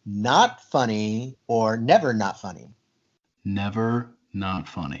jokes. Not funny or never not funny. Never not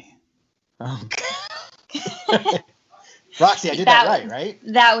funny. Okay. Roxy, I did that right?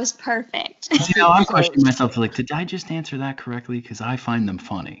 That was perfect. I'm questioning myself, like, did I just answer that correctly? Because I find them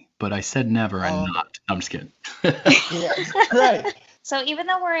funny, but I said never and not. I'm just kidding. Yeah, right. So even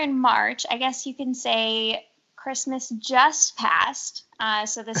though we're in March, I guess you can say Christmas just passed.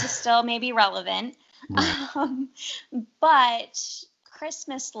 So this is still maybe relevant. Right. But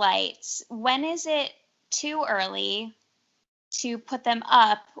Christmas lights, when is it too early to put them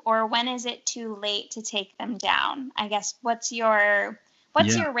up, or when is it too late to take them down? I guess what's your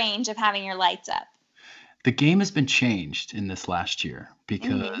range of having your lights up? The game has been changed in this last year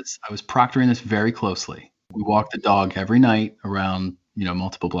because I was proctoring this very closely. We walk the dog every night around,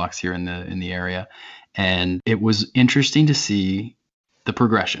 multiple blocks here in the area, and it was interesting to see the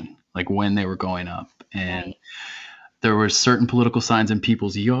progression, like when they were going up. And there were certain political signs in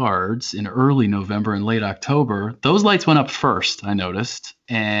people's yards in early November and late October. Those lights went up first, I noticed.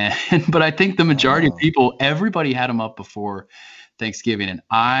 But I think the majority of people, everybody had them up before Thanksgiving. And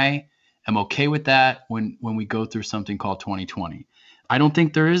I am okay with that when we go through something called 2020. I don't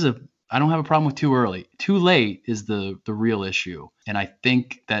think I don't have a problem with too early. Too late is the real issue. And I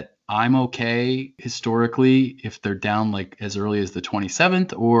think that I'm okay historically if they're down like as early as the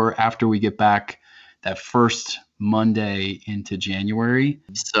 27th or after we get back that first Monday into January.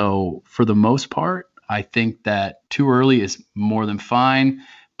 So for the most part, I think that too early is more than fine.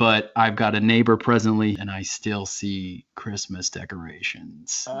 But I've got a neighbor presently, and I still see Christmas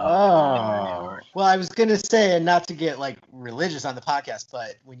decorations. Oh, well, I was going to say, and not to get like religious on the podcast,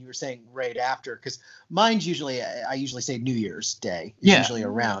 but when you were saying right after, because mine's I usually say New Year's Day is usually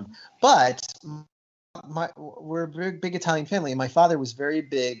around. But we're a big Italian family, and my father was very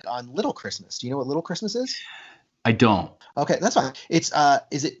big on Little Christmas. Do you know what Little Christmas is? I don't. Okay, that's fine. It's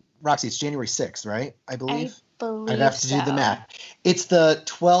is it Roxy? It's January 6th, right? I believe. I'd have to do the math. It's the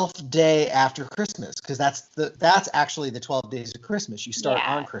 12th day after Christmas because that's actually the 12 days of Christmas. You start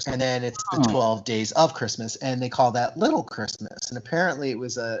on Christmas, and then it's the 12 days of Christmas, and they call that Little Christmas. And apparently it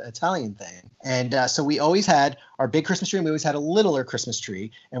was an Italian thing. And so we always had our big Christmas tree, and we always had a littler Christmas tree,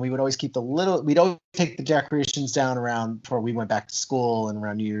 and we would always keep we'd always take the decorations down around before we went back to school and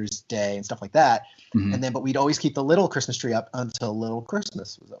around New Year's Day and stuff like that. Mm-hmm. And then, but we'd always keep the little Christmas tree up until Little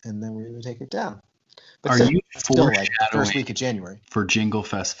Christmas was up, and then we would take it down. But are you still like the first week of January for Jingle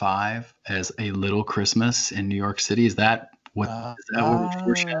Fest 5 as a Little Christmas in New York City? Is that what we're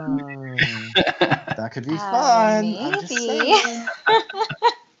foreshadowing? That could be fun. Maybe. I'm just saying.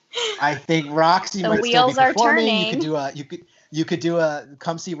 I think Roxy the might wheels still be are performing. turning. You could do a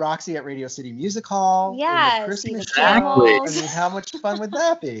come see Roxy at Radio City Music Hall. Yeah, Christmas see the carols. I mean, how much fun would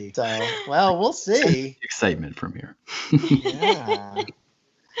that be? So, well, we'll see. Excitement from here. Yeah.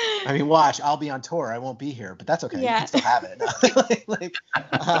 I mean, watch. I'll be on tour. I won't be here, but that's okay. Yeah. You can still have it.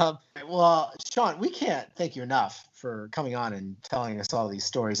 Well, Sean, we can't thank you enough for coming on and telling us all these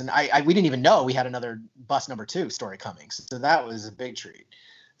stories. And we didn't even know we had another bus number 2 story coming, so that was a big treat.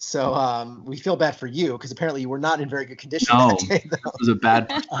 So we feel bad for you because apparently you were not in very good condition that day. Though. It was a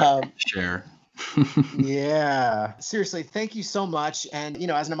bad share. Yeah, seriously, thank you so much. And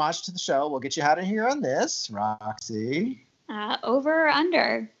as an homage to the show, we'll get you out of here on this, Roxy. Over or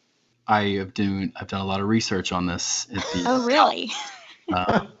under? I've done a lot of research on this. Oh, really?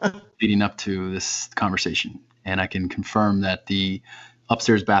 Leading up to this conversation, and I can confirm that the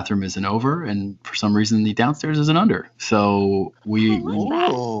upstairs bathroom is an over, and for some reason the downstairs is an under. So we're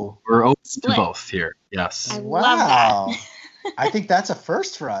open to both here. Yes. I love that. I think that's a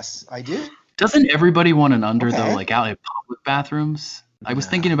first for us. I do. Doesn't everybody want an under though, like out in public bathrooms. I was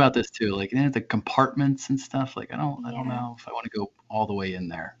thinking about this too, like the compartments and stuff. Like I don't know if I want to go all the way in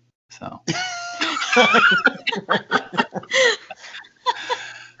there. So.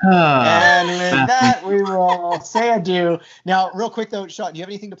 And with that, we will say adieu. Now, real quick though, Sean, do you have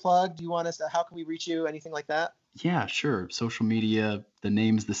anything to plug? Do you want us to, how can we reach you? Anything like that? Yeah, sure. Social media, the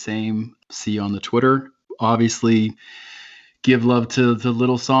name's the same. See you on the Twitter. Obviously, give love to the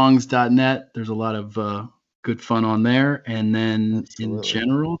littlesongs.net. There's a lot of good fun on there. And then in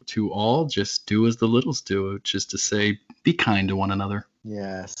general, to all, just do as the littles do, which is to say, be kind to one another.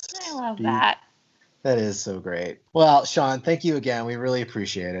 Yes. I love that. That is so great. Well, Sean, thank you again. We really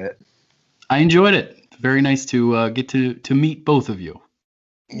appreciate it. I enjoyed it. Very nice to get to meet both of you.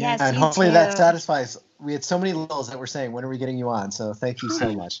 Yes, and you hopefully too. that satisfies. We had so many littles that were saying, when are we getting you on? So thank you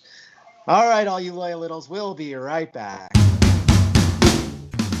so much. All right, all you loyal littles, we'll be right back.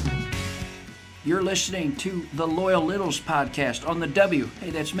 You're listening to the Loyal Littles podcast on the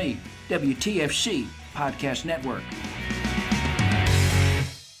WTFC Podcast Network.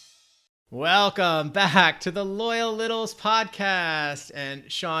 Welcome back to the Loyal Littles podcast. And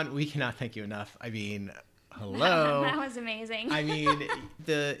Sean, we cannot thank you enough. I mean, hello. That was amazing. I mean,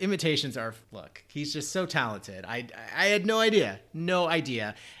 the imitations are, look, he's just so talented. I had no idea.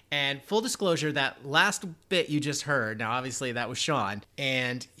 And full disclosure, that last bit you just heard, now obviously that was Sean,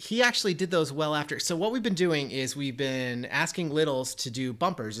 and he actually did those well after. So what we've been doing is we've been asking littles to do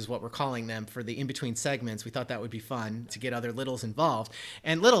bumpers, is what we're calling them, for the in-between segments. We thought that would be fun to get other littles involved.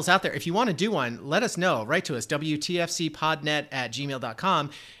 And littles out there, if you want to do one, let us know. Write to us, WTFCpodnet@gmail.com.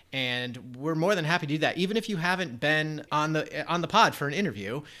 And we're more than happy to do that. Even if you haven't been on the pod for an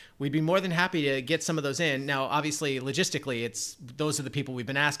interview, we'd be more than happy to get some of those in. Now, obviously, logistically, those are the people we've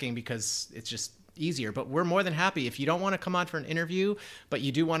been asking because it's just easier. But we're more than happy. If you don't want to come on for an interview, but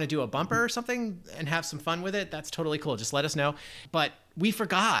you do want to do a bumper or something and have some fun with it, that's totally cool. Just let us know. But we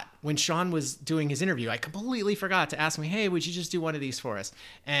forgot when Sean was doing his interview. I completely forgot to ask him, hey, would you just do one of these for us?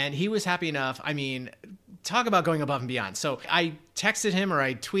 And he was happy enough. I mean, talk about going above and beyond. So I texted him or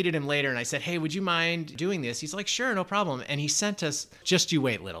I tweeted him later and I said, hey, would you mind doing this? He's like, sure, no problem. And he sent us Just You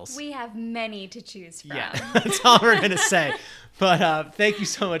Wait, Littles. We have many to choose from. Yeah, that's all we're going to say. But thank you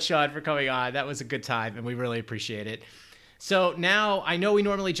so much, Sean, for coming on. That was a good time and we really appreciate it. So now I know we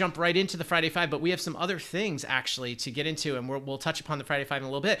normally jump right into the Friday Five, but we have some other things actually to get into, and we'll touch upon the Friday Five in a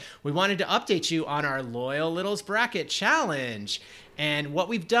little bit. We wanted to update you on our Loyal Littles Bracket Challenge. And what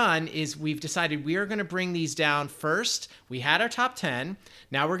we've done is we've decided we are going to bring these down first. We had our top 10.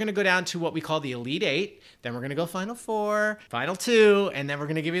 Now we're going to go down to what we call the Elite 8. Then we're going to go Final 4, Final 2, and then we're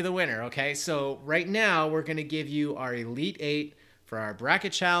going to give you the winner, okay? So right now we're going to give you our Elite 8 for our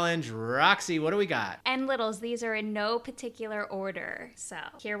bracket challenge. Roxy, what do we got? And littles, these are in no particular order. So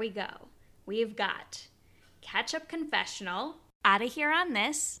here we go. We've got Ketchup Confessional, Outta Here on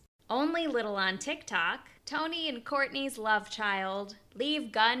This, Only Little on TikTok, Tony and Courtney's Love Child,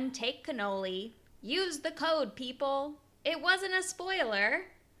 Leave Gun, Take Cannoli, Use the Code, People, It Wasn't a Spoiler,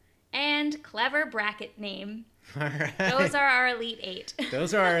 and Clever Bracket Name. All right. Those are our Elite 8.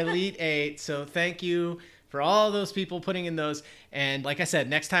 Those are our Elite 8. So thank you for all those people putting in those. And like I said,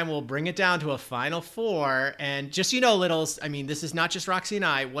 next time we'll bring it down to a Final 4. And just so you know, littles, I mean, this is not just Roxy and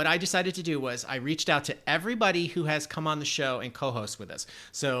I. What I decided to do was I reached out to everybody who has come on the show and co-host with us.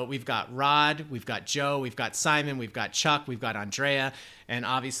 So we've got Rod, we've got Joe, we've got Simon, we've got Chuck, we've got Andrea, and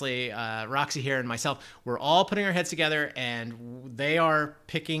obviously Roxy here and myself. We're all putting our heads together, and they are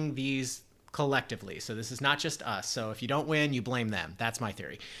picking these collectively. So this is not just us. So if you don't win, you blame them. That's my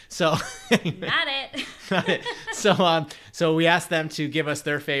theory. So Not it. Not it. So we asked them to give us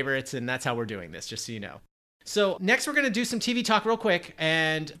their favorites, and that's how we're doing this, just so you know. So next we're going to do some TV talk real quick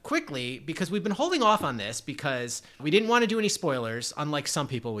and quickly, because we've been holding off on this because we didn't want to do any spoilers, unlike some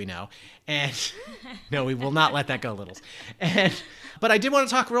people we know. And no, we will not let that go, littles. But I did want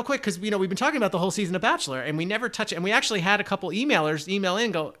to talk real quick because, we've been talking about the whole season of Bachelor and we never touch it. And we actually had a couple emailers email in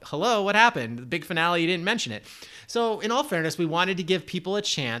and go, hello, what happened? The big finale, you didn't mention it. So in all fairness, we wanted to give people a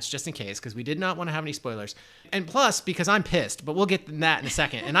chance just in case because we did not want to have any spoilers. And plus, because I'm pissed, but we'll get to that in a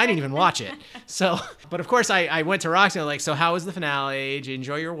second. And I didn't even watch it. So, but of course, I went to Roxy and I was like, so how was the finale? Did you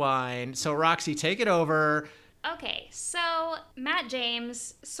enjoy your wine? So Roxy, take it over. Okay, so Matt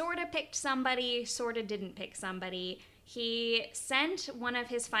James sort of picked somebody, sort of didn't pick somebody. He sent one of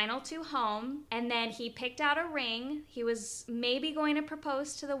his final 2 home, and then he picked out a ring. He was maybe going to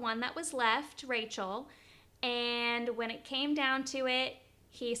propose to the one that was left, Rachel. And when it came down to it,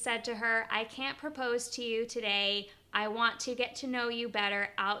 he said to her, I can't propose to you today. I want to get to know you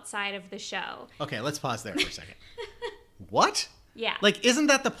better outside of the show. Okay, let's pause there for a second. What? Yeah. Like, isn't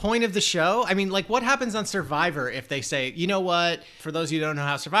that the point of the show? I mean, like, what happens on Survivor if they say, you know what, for those of you who don't know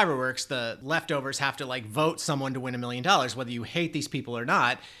how Survivor works, the leftovers have to, like, vote someone to win $1 million, whether you hate these people or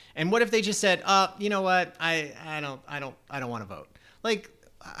not. And what if they just said, you know what, I don't want to vote. Like,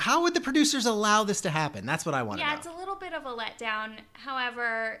 how would the producers allow this to happen? That's what I want to know. Yeah, it's a little bit of a letdown.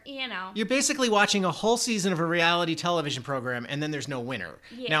 However, you're basically watching a whole season of a reality television program, and then there's no winner.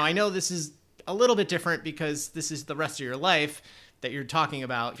 Yeah. Now, I know this is a little bit different because this is the rest of your life that you're talking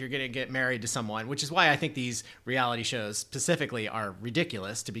about if you're going to get married to someone, which is why I think these reality shows specifically are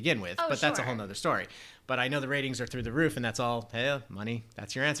ridiculous to begin with. But that's a whole nother story. But I know the ratings are through the roof, and that's all, hey, money,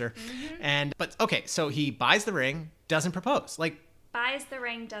 that's your answer. But okay, so he buys the ring, doesn't propose. Like, buys the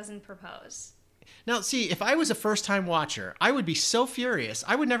ring, doesn't propose. Now, see, if I was a first-time watcher, I would be so furious.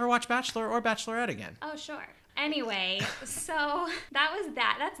 I would never watch Bachelor or Bachelorette again. Oh, sure. Anyway, so that was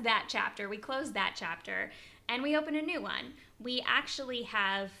that. That's that chapter. We closed that chapter, and we open a new one. We actually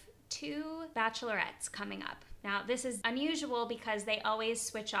have 2 bachelorettes coming up. Now, this is unusual because they always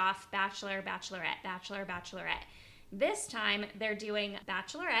switch off Bachelor, Bachelorette, Bachelor, Bachelorette. This time, they're doing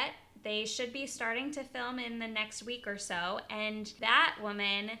Bachelorette. They should be starting to film in the next week or so, and that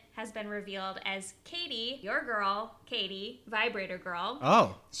woman has been revealed as Katie, your girl, Katie, Vibrator Girl.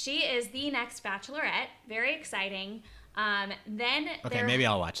 Oh. She is the next Bachelorette. Very exciting. Then okay, maybe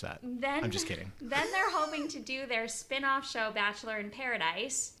I'll watch that. I'm just kidding. Then they're hoping to do their spin-off show, Bachelor in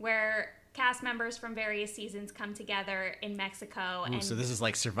Paradise, where cast members from various seasons come together in Mexico. Ooh, so this is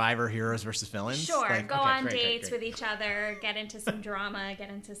like Survivor heroes versus villains? Sure. Like, go okay, on great, dates great. with each other, get into some drama, get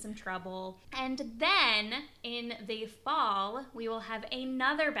into some trouble. And then in the fall, we will have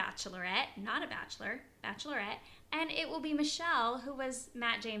another Bachelorette, not a bachelor, Bachelorette, and it will be Michelle, who was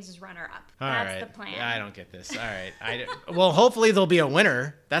Matt James's runner-up. That's the plan. I don't get this. All right. Well, hopefully there'll be a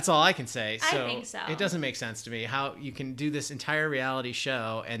winner. That's all I can say. I think so. It doesn't make sense to me how you can do this entire reality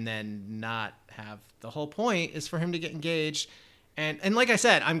show and then not have the whole point is for him to get engaged. And like I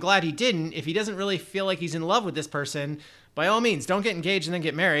said, I'm glad he didn't. If he doesn't really feel like he's in love with this person, by all means, don't get engaged and then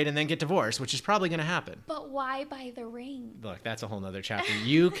get married and then get divorced, which is probably going to happen. But why buy the ring? Look, that's a whole nother chapter.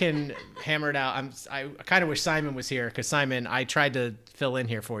 You can hammer it out. I kind of wish Simon was here because Simon, I tried to fill in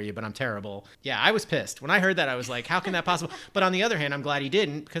here for you, but I'm terrible. Yeah, I was pissed. When I heard that, I was like, how can that possible? But on the other hand, I'm glad he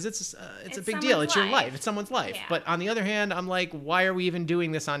didn't because it's a big deal. It's your life. It's someone's life. Yeah. But on the other hand, I'm like, why are we even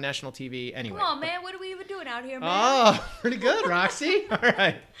doing this on national TV anyway? Come on, man. What are we even doing out here, man? Oh, pretty good, Roxy. All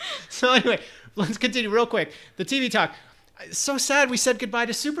right. So anyway, let's continue real quick. The TV talk. So sad we said goodbye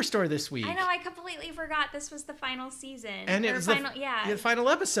to Superstore this week. I know, I completely forgot this was the final season. And it was the final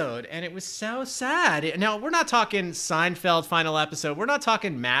episode, and it was so sad. Now, we're not talking Seinfeld final episode. We're not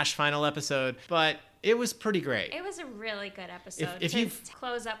talking MASH final episode, but it was pretty great. It was a really good episode if to you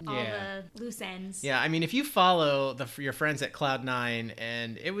close up all the loose ends. Yeah, I mean, if you follow your friends at Cloud9,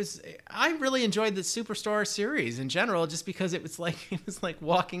 and I really enjoyed the Superstore series in general, just because it was like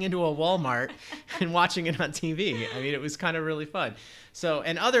walking into a Walmart and watching it on TV. I mean, it was kind of really fun. So,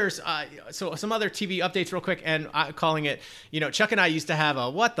 and others, so some other TV updates real quick, and calling it, Chuck and I used to have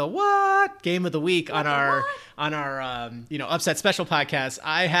a What the What game of the week on our Upset Special podcast.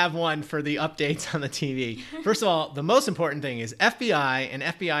 I have one for the updates on the TV. First of all, the most important thing is FBI and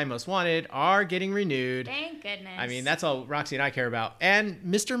FBI Most Wanted are getting renewed. Thank goodness. I mean, that's all Roxy and I care about. And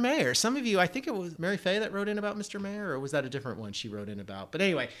Mr. Mayor. Some of you, I think it was Mary Faye that wrote in about Mr. Mayor, or was that a different one she wrote in about? But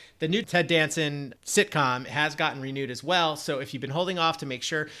anyway, the new Ted Danson sitcom has gotten renewed as well. So if you've been holding off to make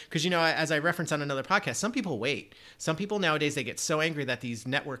sure, because as I referenced on another podcast, some people wait. Some people nowadays, they get so angry that these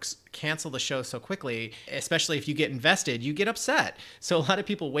networks cancel the show so quickly, especially if you get invested, you get upset. So a lot of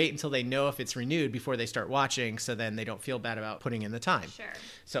people wait until they know if it's renewed before they start watching, so then they don't feel bad about putting in the time. Sure.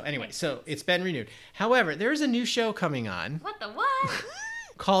 So anyway, it's been renewed. However, there's a new show coming on. What the what?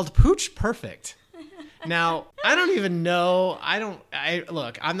 Called Pooch Perfect. Now, I don't even know.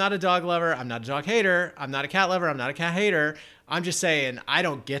 Look, I'm not a dog lover. I'm not a dog hater. I'm not a cat lover. I'm not a cat hater. I'm just saying, I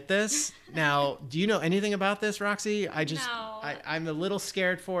don't get this. Now, do you know anything about this, Roxy? No. I'm a little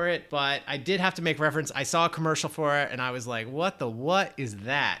scared for it, but I did have to make reference. I saw a commercial for it, and I was like, what is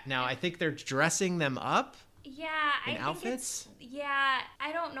that? Now, I think they're dressing them up. Yeah, in outfits?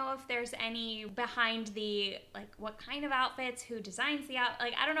 I don't know if there's any behind the, what kind of outfits, who designs the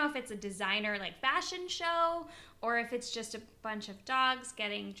I don't know if it's a designer, fashion show, or if it's just a bunch of dogs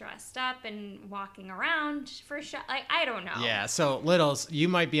getting dressed up and walking around for a show. I don't know. Yeah, so Littles, you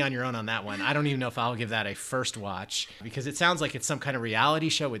might be on your own on that one. I don't even know if I'll give that a first watch, because it sounds like it's some kind of reality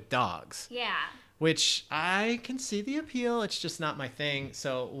show with dogs. Yeah. which I can see the appeal. It's just not my thing.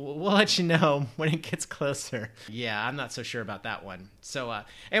 So we'll let you know when it gets closer. Yeah, I'm not so sure about that one. So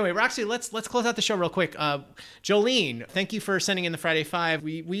anyway, Roxy, let's close out the show real quick. Jolene, thank you for sending in the Friday Five.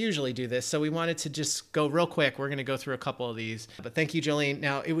 We usually do this, so we wanted to just go real quick. We're going to go through a couple of these. But thank you, Jolene.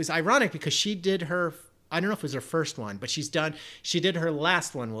 Now, it was ironic because she did her, I don't know if it was her first one, but she did her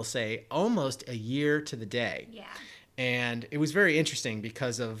last one, we'll say, almost a year to the day. Yeah. And it was very interesting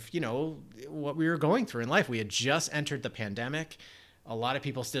because of, what we were going through in life. We had just entered the pandemic. A lot of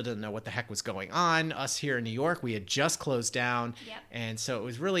people still didn't know what the heck was going on. Us here in New York, we had just closed down. Yep. And so it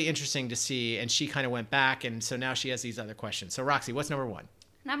was really interesting to see. And she kind of went back. And so now she has these other questions. So Roxy, what's number one?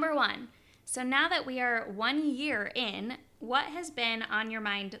 Number one. So now that we are 1 year in, what has been on your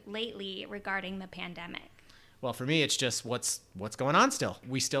mind lately regarding the pandemic? Well, for me, it's just what's going on still.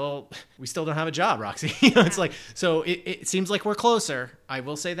 We still don't have a job, Roxy. It's like, so it seems like we're closer. I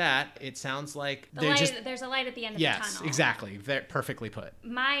will say that. It sounds like there's a light at the end of the tunnel. Yes, exactly. Perfectly put.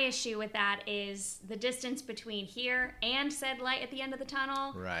 My issue with that is the distance between here and said light at the end of the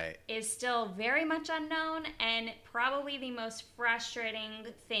tunnel is still very much unknown and probably the most frustrating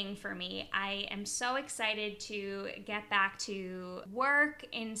thing for me. I am so excited to get back to work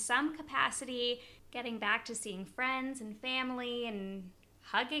in some capacity, getting back to seeing friends and family and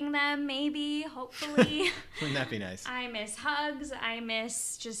hugging them, maybe, hopefully. Wouldn't that be nice? I miss hugs. I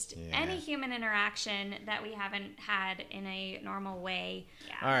miss just any human interaction that we haven't had in a normal way.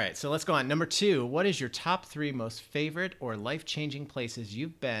 Yeah. All right, so let's go on. Number two, what is your top 3 most favorite or life-changing places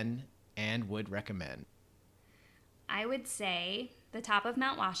you've been and would recommend? I would say the top of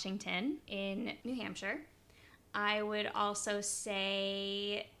Mount Washington in New Hampshire. I would also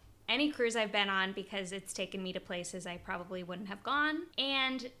say any cruise I've been on because it's taken me to places I probably wouldn't have gone.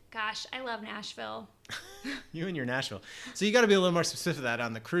 And gosh, I love Nashville. You and your Nashville. So you got to be a little more specific of that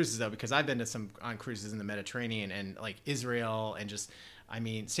on the cruises though, because I've been to on cruises in the Mediterranean and like Israel and just, I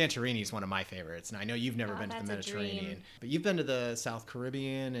mean, Santorini is one of my favorites. And I know you've never been to the Mediterranean, but you've been to the South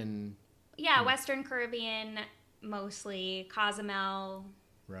Caribbean and... Yeah, Western Caribbean mostly, Cozumel,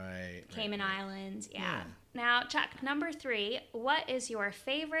 Cayman Islands, yeah. Now, Chuck, number 3, what is your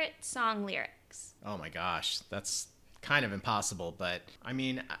favorite song lyrics? Oh my gosh, that's kind of impossible, but I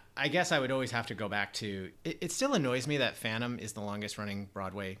mean, I guess I would always have to go back to, it still annoys me that Phantom is the longest running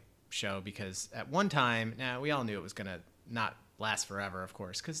Broadway show because at one time, now we all knew it was going to not last forever, of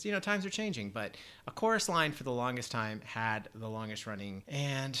course, because, times are changing, but a chorus line for the longest time had the longest running,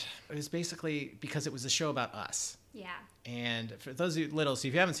 and it was basically because it was a show about us. Yeah. And for those of you little, so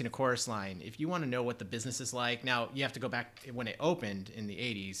if you haven't seen a chorus line, if you want to know what the business is like, now you have to go back when it opened in the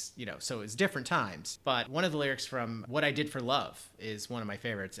 80s, so it's different times. But one of the lyrics from What I Did for Love is one of my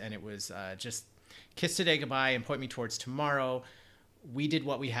favorites. And it was just kiss today goodbye and point me towards tomorrow. We did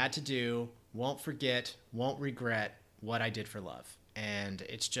what we had to do. Won't forget, won't regret what I did for love. And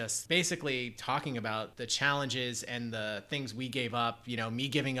it's just basically talking about the challenges and the things we gave up, me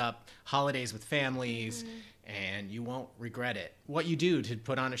giving up holidays with families, and you won't regret it. What you do to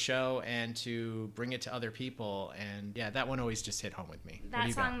put on a show and to bring it to other people. And yeah, that one always just hit home with me.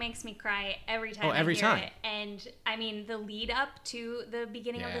 That song makes me cry every time I hear it. And I mean, the lead up to the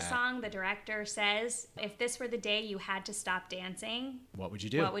beginning of the song, the director says, if this were the day you had to stop dancing, what would you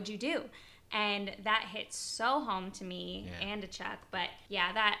do? What would you do? And that hits so home to me and to Chuck. But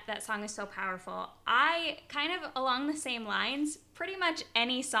yeah, that song is so powerful. I kind of along the same lines, pretty much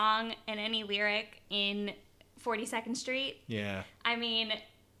any song and any lyric in 42nd Street. Yeah. I mean,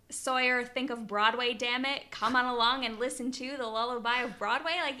 Sawyer, think of Broadway, damn it. Come on along and listen to the lullaby of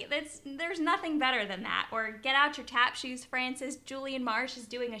Broadway. Like, there's nothing better than that. Or get out your tap shoes, Francis. Julian Marsh is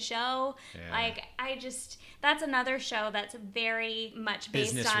doing a show. Yeah. Like, that's another show that's very much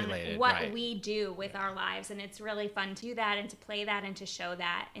based business on related, what we do with our lives. And it's really fun to do that and to play that and to show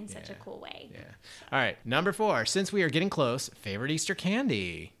that in such a cool way. Yeah. All right. Number 4, since we are getting close, favorite Easter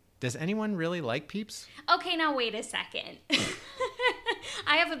candy. Does anyone really like Peeps? Okay, now wait a second.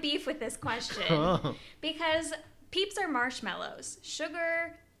 I have a beef with this question because Peeps are marshmallows,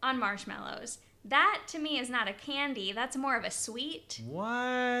 sugar on marshmallows. That to me is not a candy. That's more of a sweet.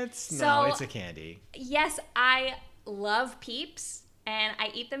 What? No, it's a candy. Yes, I love Peeps and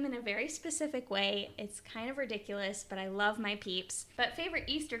I eat them in a very specific way. It's kind of ridiculous, but I love my Peeps. But favorite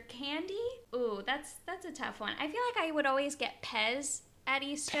Easter candy? Ooh, that's a tough one. I feel like I would always get Pez at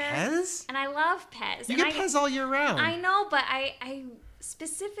Easter. Pez? And I love Pez. You get Pez all year round. I know, but I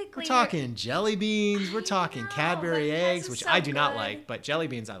specifically... We're talking jelly beans. We're talking Cadbury eggs, which I do not like, but jelly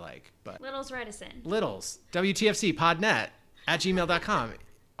beans I like. But Little's reticent. Little's. WTFC podnet at gmail.com.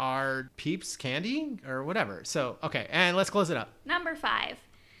 Are Peeps candy or whatever? So, okay, and let's close it up. Number 5.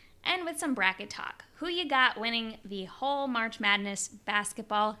 and with some bracket talk. Who you got winning the whole March Madness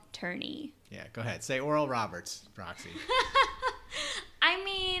basketball tourney? Yeah, go ahead. Say Oral Roberts, Roxy. I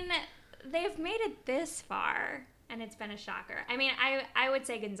mean, they've made it this far, and it's been a shocker. I mean, I would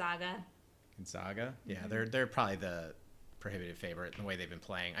say Gonzaga. Gonzaga? Yeah, they're probably the prohibitive favorite in the way they've been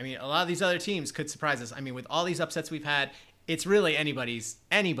playing. I mean, a lot of these other teams could surprise us. I mean, with all these upsets we've had, it's really anybody's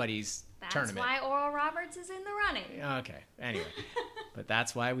tournament. That's why Oral Roberts is in the running. Okay, anyway. But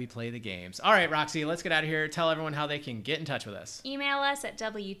that's why we play the games. All right, Roxy, let's get out of here. Tell everyone how they can get in touch with us. Email us at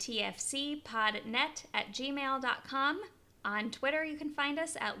wtfcpodnet@gmail.com. On Twitter, you can find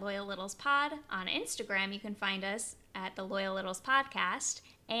us at Loyal Littles Pod. On Instagram, you can find us at the Loyal Littles Podcast.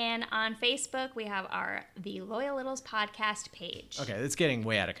 And on Facebook, we have the Loyal Littles Podcast page. Okay, it's getting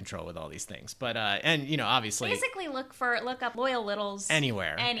way out of control with all these things. But, and, you know, obviously. Basically, look up Loyal Littles.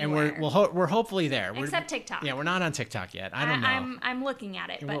 Anywhere. And we're hopefully there. Except TikTok. Yeah, we're not on TikTok yet. I don't know. I'm looking at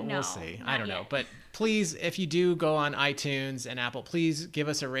it, but no. We'll see. I don't know. Yet. But please, if you do go on iTunes and Apple, please give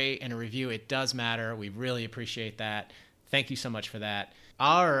us a rate and a review. It does matter. We really appreciate that. Thank you so much for that.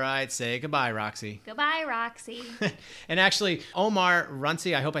 All right, say goodbye, Roxy. Goodbye, Roxy. And actually, Omar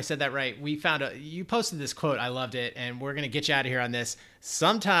Runcie, I hope I said that right. You posted this quote. I loved it, and we're going to get you out of here on this.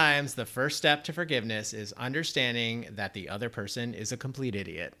 Sometimes the first step to forgiveness is understanding that the other person is a complete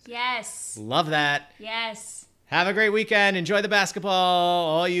idiot. Yes. Love that. Yes. Have a great weekend. Enjoy the basketball,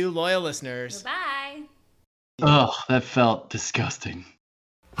 all you loyal listeners. Goodbye. Oh, that felt disgusting.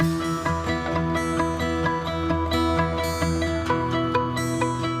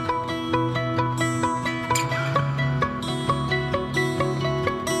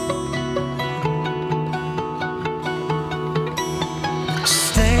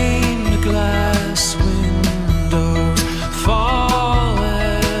 Glass window,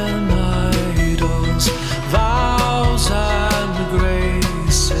 fallen idols, vows and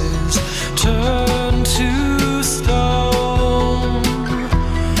graces turn to stone.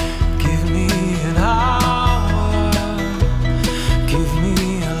 Give me an hour, give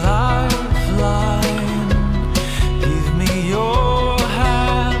me a lifeline, give me your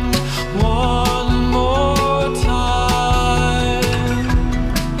hand one more time.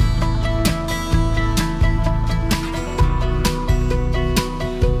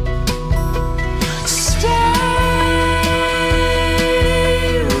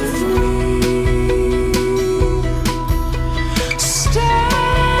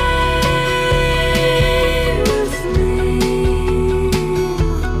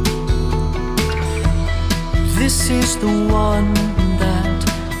 This is the one that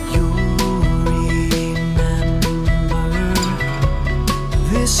you'll remember.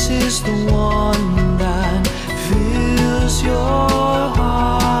 This is the one that fills your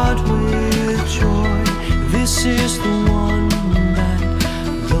heart with joy. This is the one that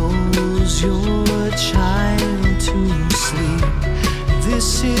lulls your child to sleep.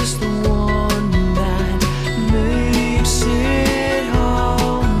 This is the one that makes it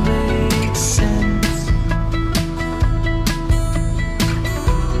all make sense.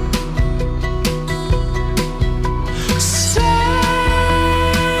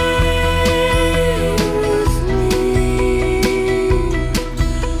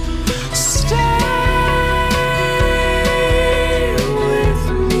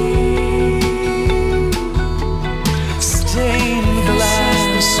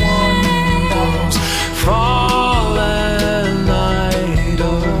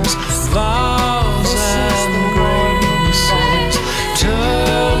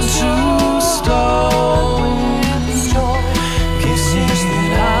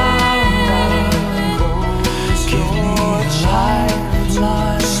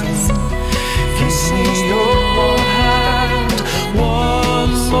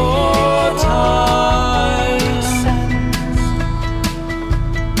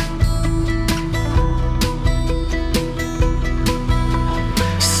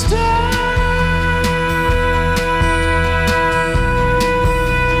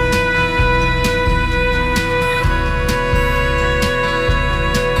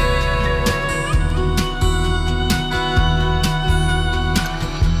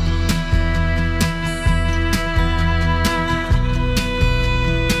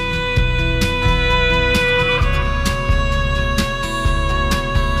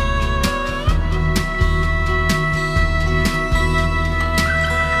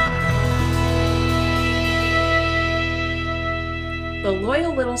 The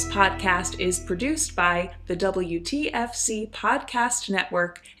Loyal Littles podcast is produced by the WTFC Podcast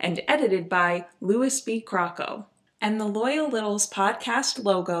Network and edited by Louis B. Crocco. And the Loyal Littles podcast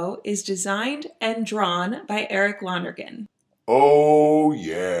logo is designed and drawn by Eric Lonergan. Oh,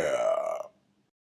 yeah.